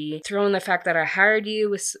employee. Throw in the fact that I hired you,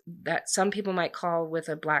 with that some people might call with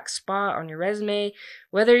a black spot on your resume,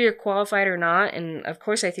 whether you're qualified or not. And of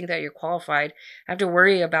course, I think that you're qualified. I have to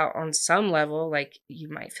worry about on some level, like, you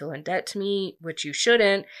might feel in debt to me, which you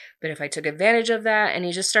shouldn't. But if I took advantage of that. And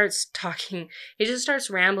he just starts talking, he just starts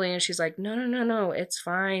rambling, and she's like, no, it's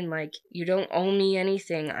fine. Like, you don't owe me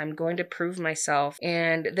anything. I'm going to prove myself.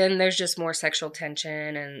 And then there's just more sexual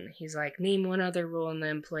tension. And he's like, name one other rule in the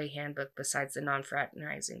employee handbook besides the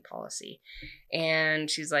non-fraternizing policy. And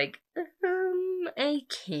she's like, I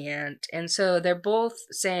can't. And so they're both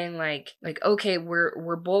saying like, okay,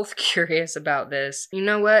 we're both curious about this. You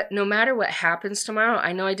know what? No matter what happens tomorrow,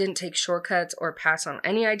 I know I didn't take shortcuts or pass on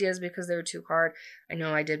any ideas because they were too hard. I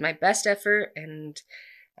know I did my best effort, and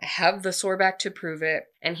I have the sore back to prove it.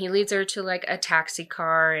 And he leads her to like a taxi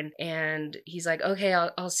car, and he's like, okay,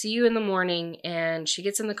 I'll see you in the morning. And she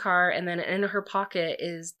gets in the car, and then in her pocket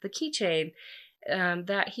is the keychain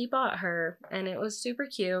that he bought her, and it was super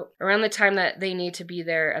cute. Around the time that they need to be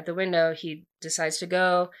there at the window, he decides to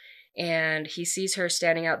go, and he sees her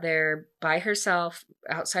standing out there by herself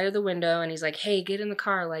outside of the window, and he's like, hey, get in the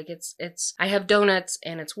car, like it's I have donuts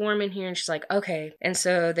and it's warm in here. And she's like, okay. And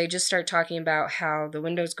so they just start talking about how the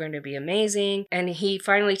window's going to be amazing, and he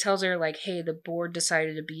finally tells her like, hey, the board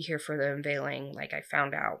decided to be here for the unveiling, like I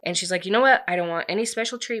found out. And she's like, you know what, I don't want any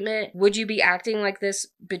special treatment. Would you be acting like this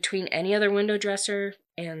between any other window dresser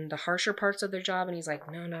and the harsher parts of their job? And he's like,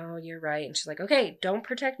 no, you're right. And she's like, okay, don't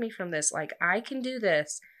protect me from this, like I can do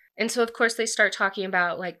this. And so, of course, they start talking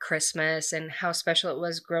about like Christmas and how special it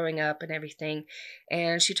was growing up and everything.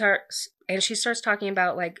 And she starts talking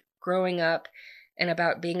about like growing up and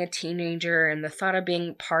about being a teenager, and the thought of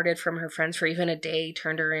being parted from her friends for even a day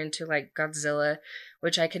turned her into like Godzilla,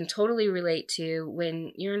 which I can totally relate to.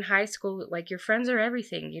 When you're in high school, like your friends are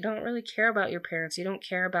everything. You don't really care about your parents. You don't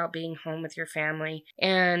care about being home with your family.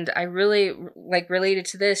 And I really like related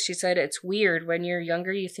to this. She said, it's weird when you're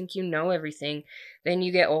younger, you think you know everything. Then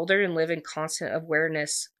you get older and live in constant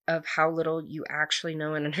awareness of how little you actually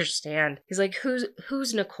know and understand. He's like,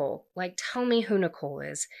 who's Nicole? Like, tell me who Nicole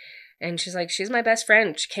is. And she's like, she's my best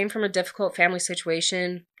friend. She came from a difficult family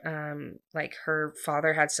situation. Like her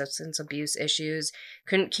father had substance abuse issues,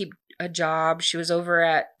 couldn't keep a job. She was over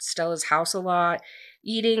at Stella's house a lot,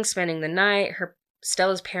 eating, spending the night.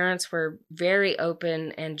 Stella's parents were very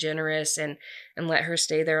open and generous and let her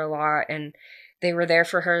stay there a lot. And they were there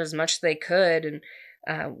for her as much as they could.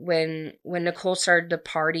 When Nicole started to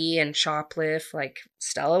party and shoplift, like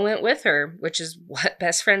Stella went with her, which is what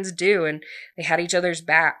best friends do, and they had each other's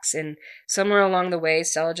backs. And somewhere along the way,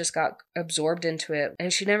 Stella just got absorbed into it,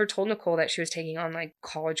 and she never told Nicole that she was taking on like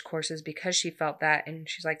college courses because she felt that. And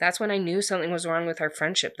she's like, that's when I knew something was wrong with our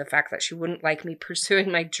friendship, the fact that she wouldn't like me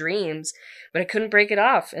pursuing my dreams, but I couldn't break it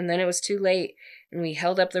off. And then it was too late, and we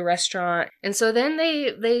held up the restaurant. And so then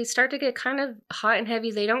they start to get kind of hot and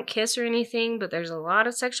heavy. They don't kiss or anything, but there's a lot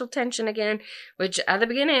of sexual tension again, which at the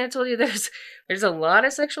beginning I told you there's a lot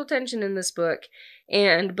of sexual tension in this book.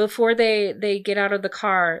 And before they get out of the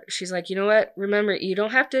car, she's like, you know what? Remember, you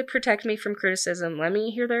don't have to protect me from criticism. Let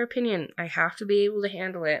me hear their opinion. I have to be able to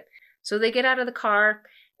handle it. So they get out of the car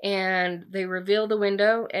and they reveal the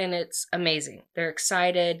window, and it's amazing. They're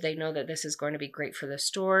excited. They know that this is going to be great for the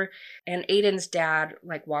store. And Aiden's dad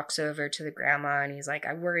like walks over to the grandma, and he's like,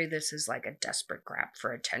 I worry this is like a desperate grab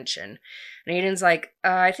for attention. And Aiden's like,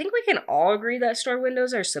 I think we can all agree that store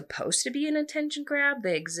windows are supposed to be an attention grab.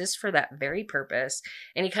 They exist for that very purpose.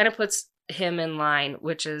 And he kind of puts him in line,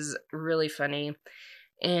 which is really funny.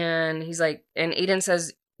 And he's like, and Aiden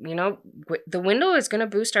says, you know, the window is going to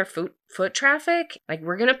boost our foot traffic. Like,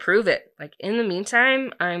 we're going to prove it. Like, in the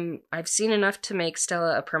meantime, I've seen enough to make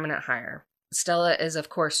Stella a permanent hire. Stella is, of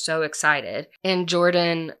course, so excited. And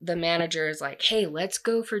Jordan, the manager, is like, hey, let's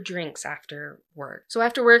go for drinks after work. So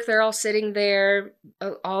after work, they're all sitting there,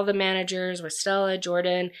 all the managers with Stella,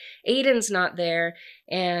 Jordan. Aiden's not there.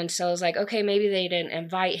 And Stella's like, okay, maybe they didn't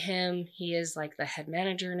invite him. He is like the head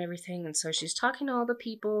manager and everything. And so she's talking to all the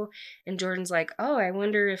people. And Jordan's like, oh, I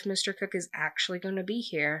wonder if Mr. Cook is actually going to be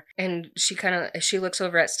here. And she looks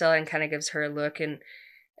over at Stella and kind of gives her a look. And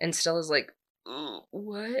Stella's like,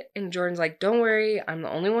 what? And Jordan's like, don't worry, I'm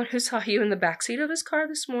the only one who saw you in the backseat of his car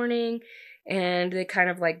this morning. And they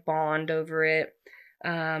kind of like bond over it.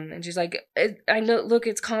 And she's like, I know, look,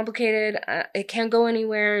 it's complicated. It can't go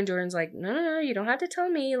anywhere. And Jordan's like, no, you don't have to tell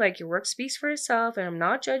me. Like, your work speaks for itself, and I'm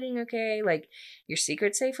not judging, okay? Like, your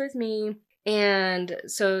secret's safe with me. And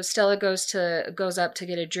so Stella goes up to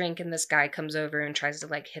get a drink, and this guy comes over and tries to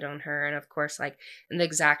like hit on her. And of course, like in the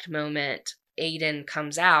exact moment Aiden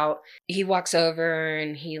comes out, he walks over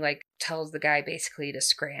and he like tells the guy basically to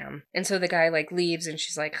scram. And so the guy like leaves, and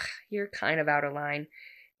she's like, you're kind of out of line.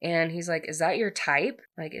 And he's like, is that your type?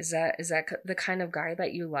 Like, is that the kind of guy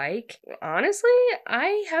that you like? Honestly,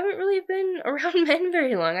 I haven't really been around men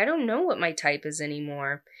very long. I don't know what my type is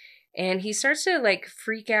anymore. And he starts to like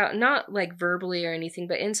freak out, not like verbally or anything,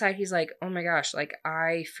 but inside he's like, oh my gosh, like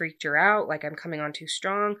I freaked her out. Like, I'm coming on too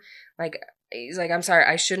strong. Like, he's like, I'm sorry,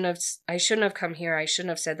 I shouldn't have come here. I shouldn't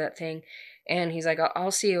have said that thing. And he's like,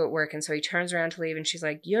 I'll see you at work. And so he turns around to leave, and she's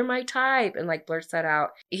like, you're my type, and like blurts that out.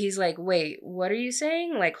 He's like, wait, what are you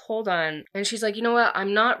saying? Like, hold on. And she's like, you know what?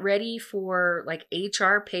 I'm not ready for like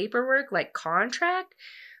HR paperwork, like contract.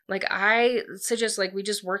 Like, I suggest like we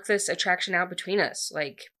just work this attraction out between us,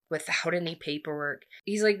 like without any paperwork.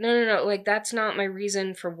 He's like, no, like that's not my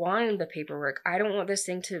reason for wanting the paperwork. I don't want this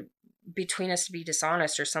thing to between us to be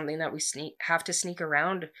dishonest or something that we have to sneak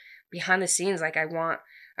around behind the scenes. Like, I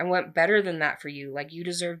want better than that for you. Like, you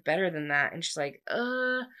deserve better than that. And she's like,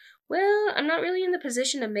 well, I'm not really in the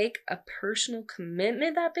position to make a personal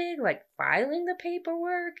commitment that big, like filing the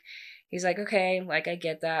paperwork. He's like, okay, like, I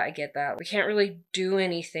get that. We can't really do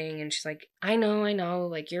anything. And she's like, I know,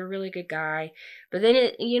 like, you're a really good guy. But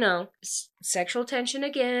then sexual tension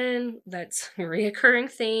again, that's a reoccurring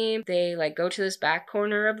theme. They, like, go to this back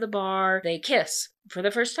corner of the bar. They kiss for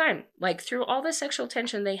the first time. Like, through all the sexual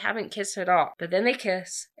tension, they haven't kissed at all. But then they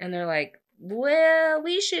kiss, and they're like, well,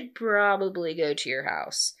 we should probably go to your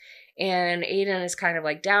house. And Aiden is kind of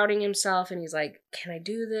like doubting himself, and he's like, can I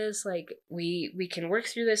do this? Like, we can work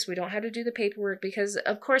through this. We don't have to do the paperwork, because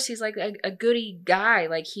of course he's like a goody guy.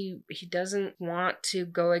 Like, he doesn't want to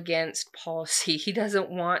go against policy. He doesn't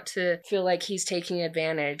want to feel like he's taking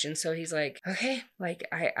advantage. And so he's like, okay, like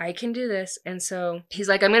I can do this. And so he's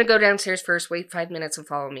like, I'm going to go downstairs first, wait 5 minutes and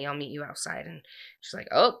follow me. I'll meet you outside. And she's like,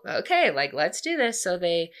 oh, okay, like, let's do this. So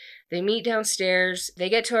they meet downstairs. They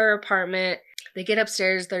get to her apartment. They get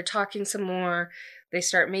upstairs, they're talking some more, they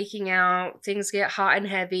start making out, things get hot and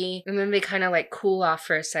heavy, and then they kind of like cool off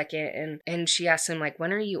for a second, and she asks him like,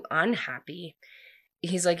 when are you unhappy?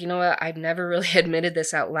 He's like, you know what, I've never really admitted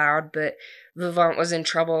this out loud, but Vivant was in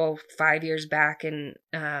trouble 5 years back, and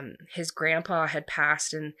his grandpa had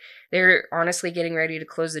passed, and they're honestly getting ready to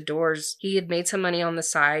close the doors. He had made some money on the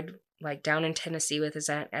side, like down in Tennessee with his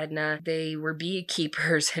Aunt Edna. They were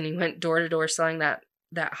beekeepers, and he went door to door selling that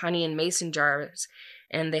that honey in mason jars,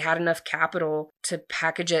 and they had enough capital to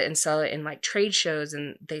package it and sell it in like trade shows,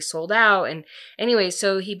 and they sold out. And anyway,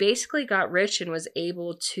 so he basically got rich and was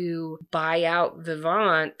able to buy out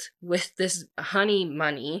Vivant with this honey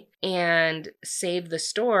money and save the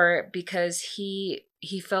store, because he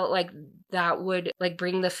felt like that would like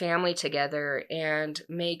bring the family together and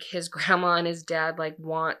make his grandma and his dad like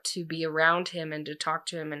want to be around him and to talk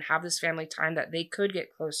to him and have this family time, that they could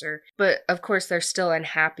get closer. But of course, they're still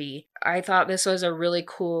unhappy. I thought this was a really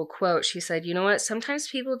cool quote. She said, you know what? Sometimes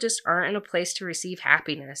people just aren't in a place to receive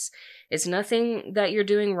happiness. It's nothing that you're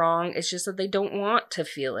doing wrong. It's just that they don't want to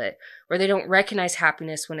feel it, or they don't recognize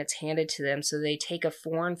happiness when it's handed to them. So they take a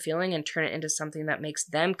foreign feeling and turn it into something that makes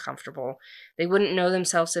them comfortable. They wouldn't know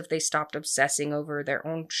themselves if they stopped obsessing over their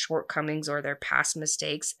own shortcomings or their past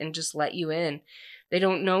mistakes and just let you in. They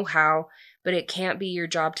don't know how, but it can't be your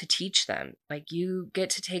job to teach them. Like, you get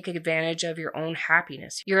to take advantage of your own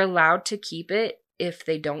happiness. You're allowed to keep it if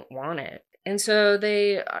they don't want it. And so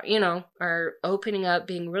they, are opening up,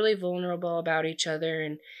 being really vulnerable about each other,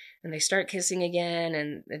 and they start kissing again,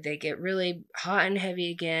 and they get really hot and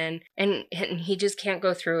heavy again, and he just can't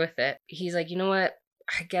go through with it. He's like, you know what?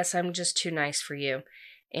 I guess I'm just too nice for you.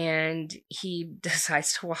 And he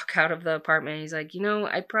decides to walk out of the apartment. He's like,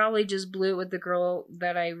 I probably just blew it with the girl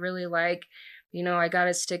that I really like. I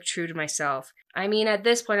gotta stick true to myself. I mean, at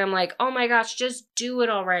this point, I'm like, oh my gosh, just do it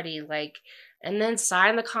already. Like, and then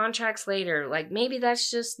sign the contracts later. Like, maybe that's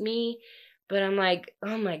just me, but I'm like,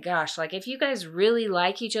 oh my gosh, like, if you guys really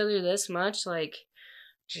like each other this much, like,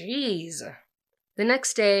 geez. The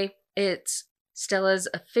next day, it's Stella's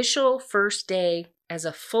official first day as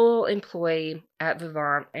a full employee at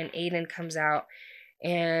Vivant, and Aiden comes out,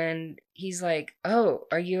 and he's like, oh,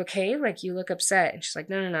 are you okay? Like, you look upset. And she's like,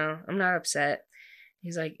 no, I'm not upset.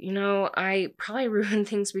 He's like, I probably ruined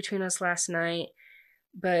things between us last night,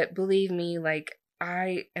 but believe me, like,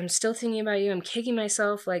 I am still thinking about you. I'm kicking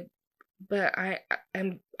myself, like, but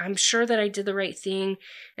I'm sure that I did the right thing,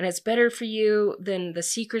 and it's better for you than the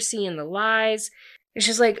secrecy and the lies. And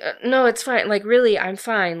she's like, no, it's fine. Like, really, I'm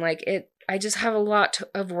fine. Like, I just have a lot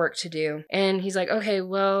of work to do. And he's like, okay,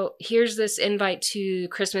 well, here's this invite to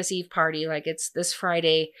Christmas Eve party. Like, it's this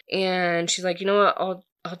Friday. And she's like, you know what?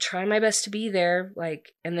 I'll try my best to be there.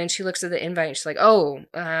 Like, and then she looks at the invite and she's like, oh,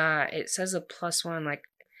 it says a +1. Like,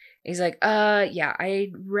 he's like, yeah,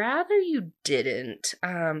 I'd rather you didn't.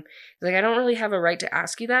 He's like, I don't really have a right to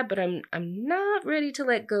ask you that, but I'm not ready to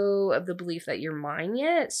let go of the belief that you're mine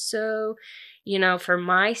yet. So, for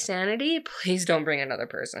my sanity, please don't bring another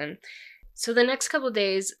person. So the next couple of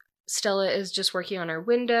days, Stella is just working on her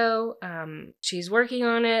window. She's working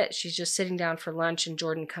on it. She's just sitting down for lunch, and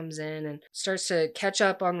Jordan comes in and starts to catch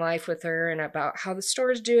up on life with her and about how the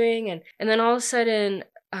store is doing. And then all of a sudden,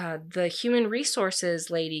 the human resources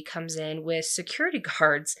lady comes in with security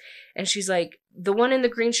guards, and she's like, the one in the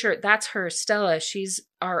green shirt, that's her, Stella. She's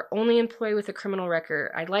our only employee with a criminal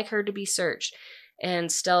record. I'd like her to be searched.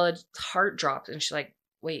 And Stella's heart drops, and she's like,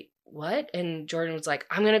 wait, what? And Jordan was like,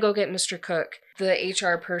 I'm going to go get Mr. Cook. The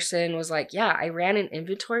HR person was like, yeah, I ran an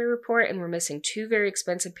inventory report, and we're missing 2 very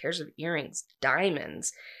expensive pairs of earrings,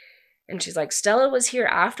 diamonds. And she's like, Stella was here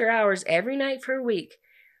after hours every night for a week.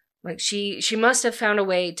 Like, she must have found a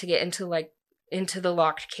way to get into the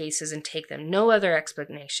locked cases and take them. No other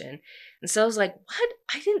explanation. And Stella's like, what?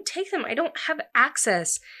 I didn't take them. I don't have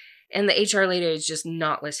access. And the HR lady is just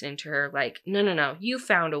not listening to her. Like, no, you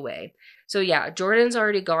found a way. So yeah, Jordan's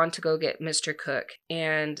already gone to go get Mr. Cook.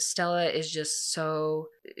 And Stella is just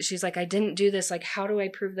she's like, I didn't do this. Like, how do I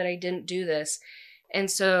prove that I didn't do this? And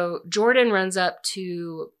so Jordan runs up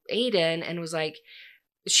to Aiden and was like,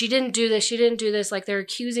 she didn't do this. Like, they're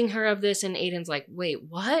accusing her of this. And Aiden's like, wait,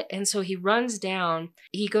 what? And so he runs down.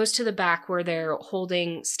 He goes to the back where they're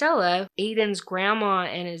holding Stella. Aiden's grandma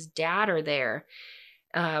and his dad are there.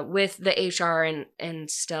 With the HR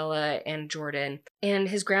and Stella and Jordan. And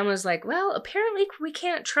his grandma's like, well, apparently we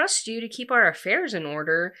can't trust you to keep our affairs in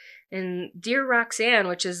order. And dear Roxanne,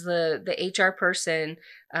 which is the HR person,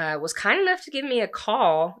 was kind enough to give me a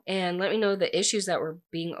call and let me know the issues that were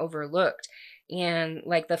being overlooked. And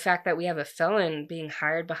like the fact that we have a felon being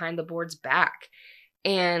hired behind the board's back.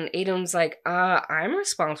 And Aiden's like, I'm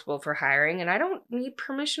responsible for hiring, and I don't need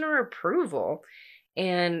permission or approval.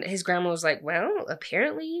 And his grandma was like, well,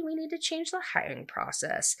 apparently we need to change the hiring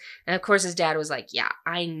process. And of course his dad was like, yeah,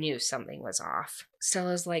 I knew something was off.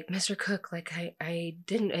 Stella's like, Mr. Cook, like, I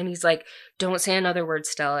didn't. And he's like, don't say another word,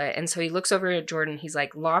 Stella. And so he looks over at Jordan. He's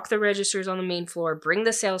like, lock the registers on the main floor, bring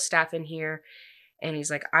the sales staff in here. And he's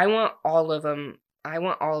like, I want all of them I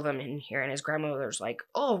want all of them in here. And his grandmother's like,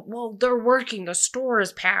 oh, well, they're working. The store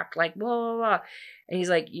is packed. Like, blah, blah, blah. And he's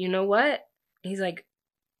like, you know what? He's like,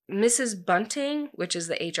 Mrs. Bunting, which is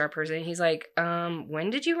the HR person, he's like, when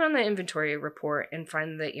did you run the inventory report and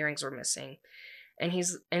find the earrings were missing? And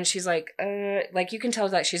she's like you can tell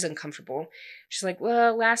that she's uncomfortable. She's like,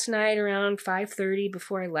 well, last night around 5:30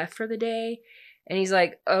 before I left for the day. And he's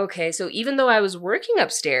like, okay, so even though I was working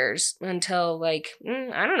upstairs until like,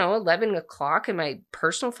 I don't know, 11 o'clock and my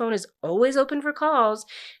personal phone is always open for calls,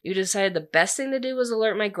 you decided the best thing to do was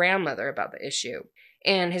alert my grandmother about the issue.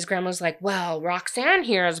 And his grandma's like, well, Roxanne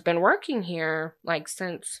here has been working here like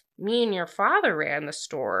since me and your father ran the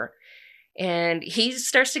store. And he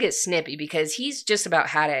starts to get snippy because he's just about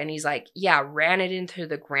had it. And he's like, yeah, ran it into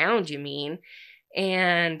the ground, you mean?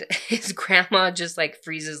 And his grandma just like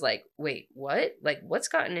freezes like, wait, what? Like, what's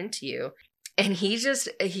gotten into you? And he's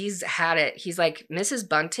had it. He's like, Mrs.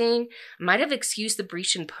 Bunting might have excused the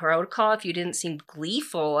breach in protocol if you didn't seem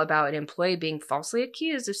gleeful about an employee being falsely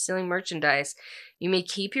accused of stealing merchandise. You may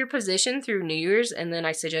keep your position through New Year's, and then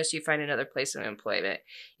I suggest you find another place of employment.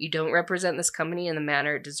 You don't represent this company in the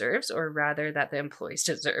manner it deserves, or rather that the employees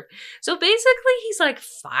deserve. So basically, he's like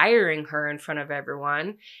firing her in front of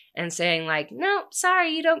everyone and saying like, no,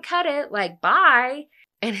 sorry, you don't cut it. Like, bye.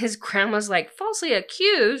 And his grandma's like, falsely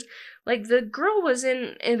accused? Like, the girl was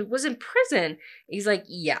in prison. He's like,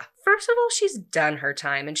 yeah, first of all, she's done her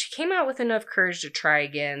time, and she came out with enough courage to try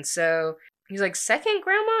again. So he's like, second,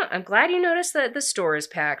 Grandma, I'm glad you noticed that the store is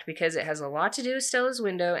packed because it has a lot to do with Stella's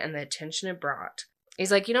window and the attention it brought.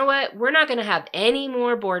 He's like, you know what? We're not going to have any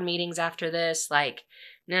more board meetings after this. Like,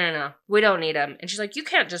 no. We don't need them. And she's like, you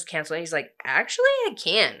can't just cancel it. He's like, actually, I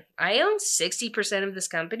can. I own 60% of this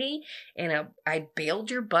company, and I bailed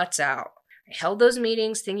your butts out. I held those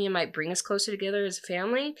meetings thinking it might bring us closer together as a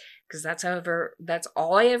family, because that's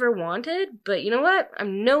all I ever wanted. But you know what?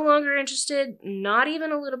 I'm no longer interested, not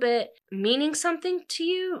even a little bit. Meaning something to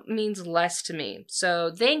you means less to me.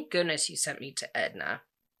 So thank goodness you sent me to Edna.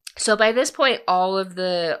 So by this point, all of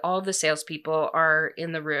the salespeople are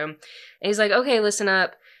in the room. And he's like, okay, listen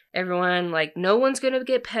up, everyone. Like, no one's going to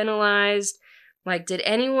get penalized. Like, did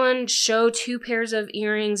anyone show 2 pairs of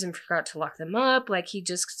earrings and forgot to lock them up? Like, he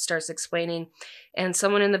just starts explaining. And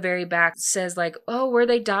someone in the very back says, like, oh, were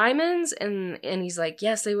they diamonds? And he's like,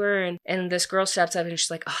 yes, they were. And this girl steps up and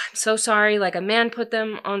she's like, oh, I'm so sorry. Like, a man put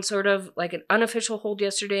them on sort of like an unofficial hold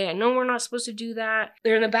yesterday. I know we're not supposed to do that.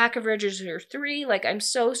 They're in the back of register 3. Like, I'm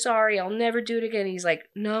so sorry. I'll never do it again. He's like,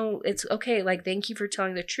 no, it's okay. Like, thank you for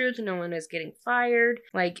telling the truth. No one is getting fired.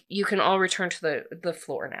 Like, you can all return to the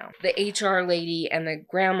floor now. The HR lady and the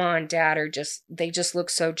grandma and dad they just look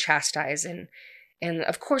so chastised. And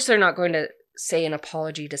of course they're not going to say an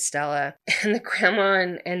apology to Stella. And the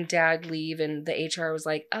grandma and dad leave, and the HR was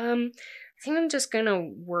like, I think I'm just gonna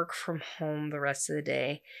work from home the rest of the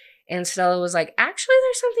day. And Stella was like, actually,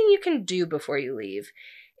 there's something you can do before you leave.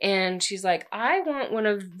 And she's like, I want one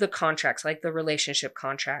of the contracts, like the relationship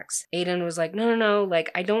contracts. Aiden was like, no, like,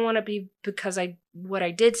 I don't want to be because what I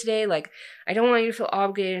did today, like, I don't want you to feel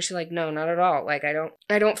obligated. And she's like, no, not at all. Like,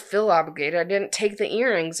 I don't feel obligated. I didn't take the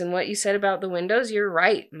earrings. And what you said about the windows, you're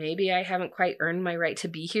right. Maybe I haven't quite earned my right to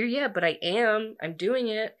be here yet, but I'm doing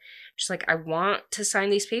it. She's like, I want to sign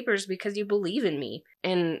these papers because you believe in me.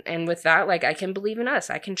 And with that, like, I can believe in us.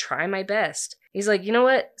 I can try my best. He's like, you know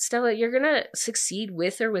what, Stella, you're going to succeed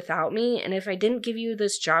with or without me. And if I didn't give you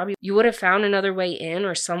this job, you would have found another way in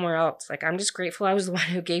or somewhere else. Like, I'm just grateful I was the one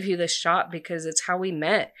who gave you this shot because it's how we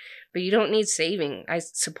met. But you don't need saving. I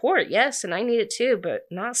support, yes, and I need it too, but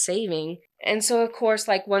not saving. And so, of course,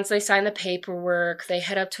 like, once they sign the paperwork, they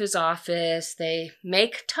head up to his office, they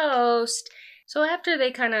make toast. So after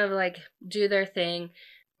they kind of, like, do their thing,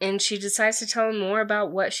 and she decides to tell him more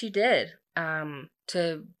about what she did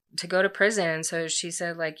to go to prison. So she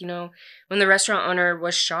said, like, you know, when the restaurant owner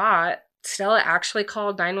was shot, Stella actually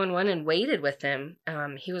called 911 and waited with him.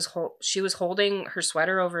 She was holding her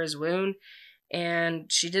sweater over his wound,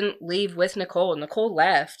 and she didn't leave with Nicole. Nicole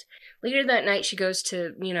left. Later that night, she goes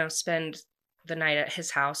to, you know, spend the night at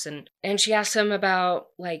his house, and she asks him about,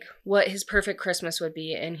 like, what his perfect Christmas would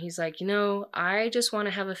be. And he's like, you know, I just want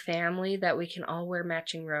to have a family that we can all wear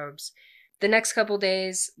matching robes. The next couple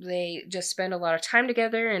days, they just spend a lot of time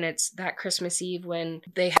together, and it's that Christmas Eve when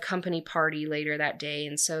they have a company party later that day.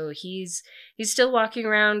 And so he's still walking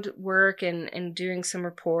around work and doing some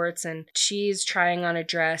reports, and she's trying on a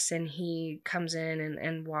dress, and he comes in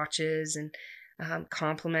and watches and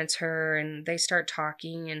compliments her, and they start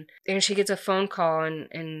talking, and she gets a phone call,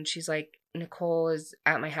 and she's like, Nicole is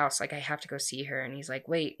at my house. Like, I have to go see her. And he's like,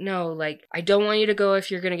 wait, no, like, I don't want you to go if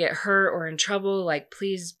you're going to get hurt or in trouble. Like,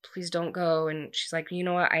 please don't go. And she's like, you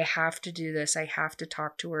know what? I have to do this. I have to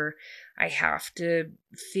talk to her. I have to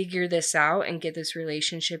figure this out and get this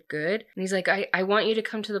relationship good. And he's like, I want you to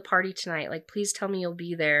come to the party tonight. Like, please tell me you'll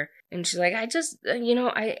be there. And she's like, I just,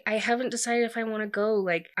 I haven't decided if I want to go.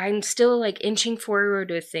 Like, I'm still, like, inching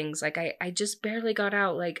forward with things. Like, I just barely got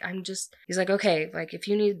out. Like, he's like, okay, like, if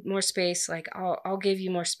you need more space, like, I'll give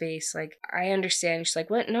you more space. Like, I understand. And she's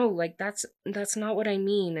like, what? No, like, that's not what I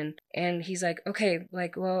mean. And he's like, okay,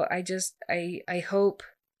 like, well, I hope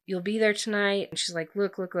you'll be there tonight. And she's like,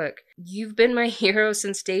 look, you've been my hero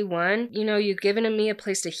since day one. You've given me a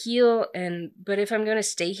place to heal. But if I'm going to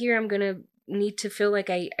stay here, I'm going to need to feel like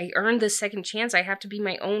I earned this second chance. I have to be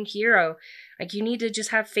my own hero. Like, you need to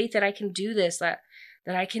just have faith that I can do this, that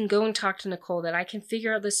I can go and talk to Nicole, that I can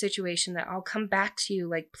figure out the situation, that I'll come back to you,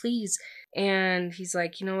 like, please. And he's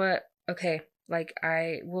like, you know what? Okay. Like,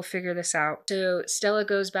 I will figure this out. So Stella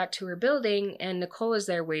goes back to her building and Nicole is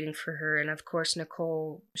there waiting for her. And of course,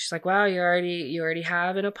 Nicole, she's like, wow, you already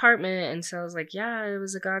have an apartment. And so I was like, yeah, it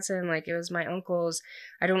was a godsend. Like, it was my uncle's.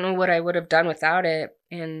 I don't know what I would have done without it.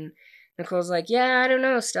 And Nicole's like, yeah, I don't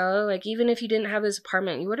know, Stella. Like, even if you didn't have this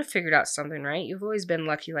apartment, you would have figured out something, right? You've always been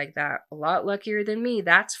lucky like that. A lot luckier than me,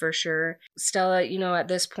 that's for sure. Stella, at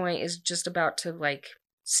this point is just about to, like,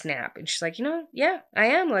 snap. And she's like, yeah, I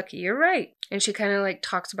am lucky. You're right. And she kind of, like,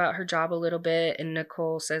 talks about her job a little bit. And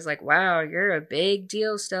Nicole says, like, wow, you're a big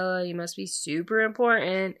deal, Stella. You must be super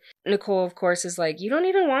important. Nicole, of course, is like, you don't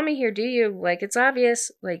even want me here, do you? Like, it's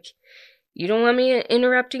obvious. Like, you don't want me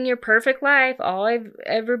interrupting your perfect life. All I've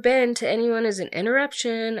ever been to anyone is an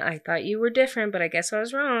interruption. I thought you were different, but I guess I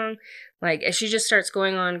was wrong. Like, and she just starts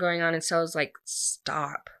going on, and Stella's like,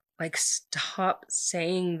 stop. Like, stop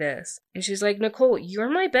saying this. And she's like, Nicole, you're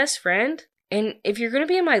my best friend. And if you're going to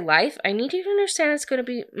be in my life, I need you to understand it's going to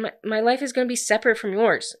be, my life is going to be separate from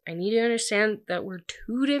yours. I need you to understand that we're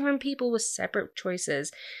two different people with separate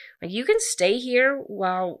choices. Like, you can stay here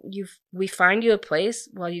while we find you a place,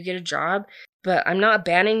 while you get a job, but I'm not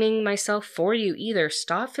abandoning myself for you either.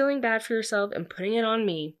 Stop feeling bad for yourself and putting it on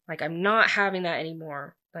me. Like, I'm not having that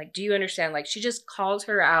anymore. Like, do you understand? Like, she just calls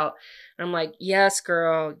her out. And I'm like, yes,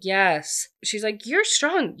 girl, yes. She's like, you're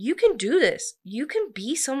strong. You can do this. You can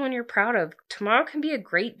be someone you're proud of. Tomorrow can be a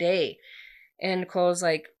great day. And Nicole's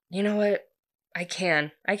like, you know what? I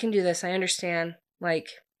can do this. I understand. Like,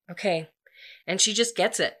 okay. And she just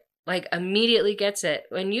gets it. Like, immediately gets it.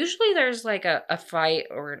 And usually there's, like, a fight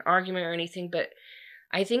or an argument or anything, but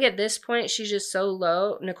I think at this point she's just so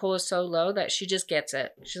low. Nicole is so low that she just gets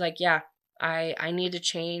it. She's like, yeah, I need to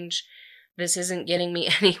change. This isn't getting me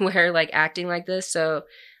anywhere, like, acting like this, so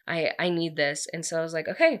I need this. And so I was like,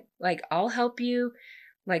 okay, like, I'll help you.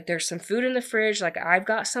 Like, there's some food in the fridge. Like, I've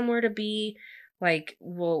got somewhere to be. Like,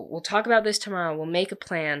 we'll talk about this tomorrow. We'll make a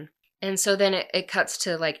plan. And so then it cuts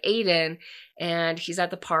to, like, Aiden, and he's at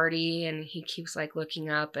the party, and he keeps, like, looking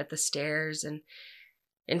up at the stairs and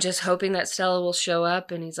just hoping that Stella will show up.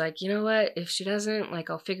 And he's like, you know what? If she doesn't, like,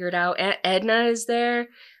 I'll figure it out. Edna is there.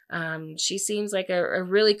 She seems like a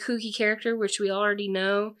really kooky character, which we already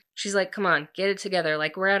know. She's like, come on, get it together.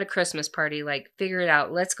 Like, we're at a Christmas party. Like, figure it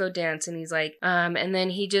out. Let's go dance. And he's like, and then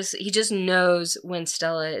he just knows when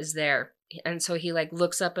Stella is there. And so he, like,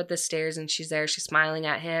 looks up at the stairs and she's there. She's smiling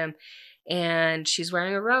at him and she's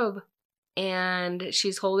wearing a robe and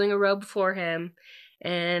she's holding a robe for him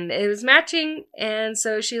and it was matching. And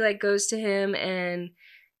so she, like, goes to him and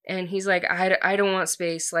he's like, I don't want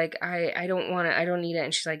space. Like, I don't want it. I don't need it.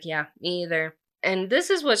 And she's like, yeah, me either. And this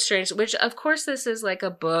is what's strange, which, of course, this is, like, a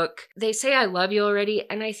book. They say I love you already,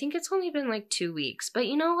 and I think it's only been, like, 2 weeks. But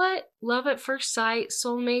you know what? Love at first sight,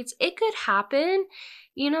 soulmates, it could happen.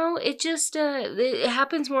 It just, it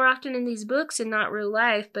happens more often in these books and not real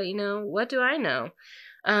life. But, what do I know?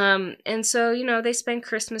 And so, they spend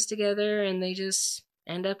Christmas together, and they just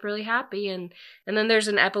end up really happy. And then there's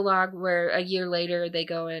an epilogue where a year later they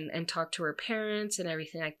go and talk to her parents and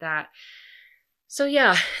everything like that. So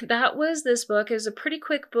yeah, that was this book. It was a pretty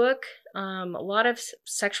quick book. A lot of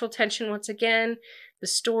sexual tension once again. The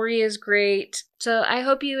story is great. So I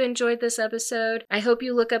hope you enjoyed this episode. I hope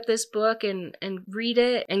you look up this book and read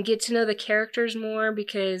it and get to know the characters more,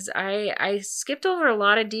 because I skipped over a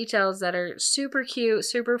lot of details that are super cute,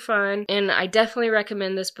 super fun. And I definitely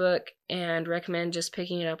recommend this book and recommend just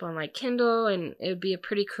picking it up on, like, Kindle, and it would be a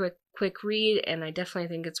pretty quick read, and I definitely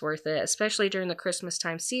think it's worth it, especially during the Christmas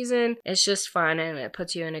time season. It's just fun and it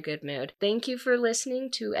puts you in a good mood. Thank you for listening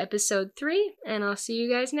to episode 3, and I'll see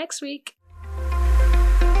you guys next week.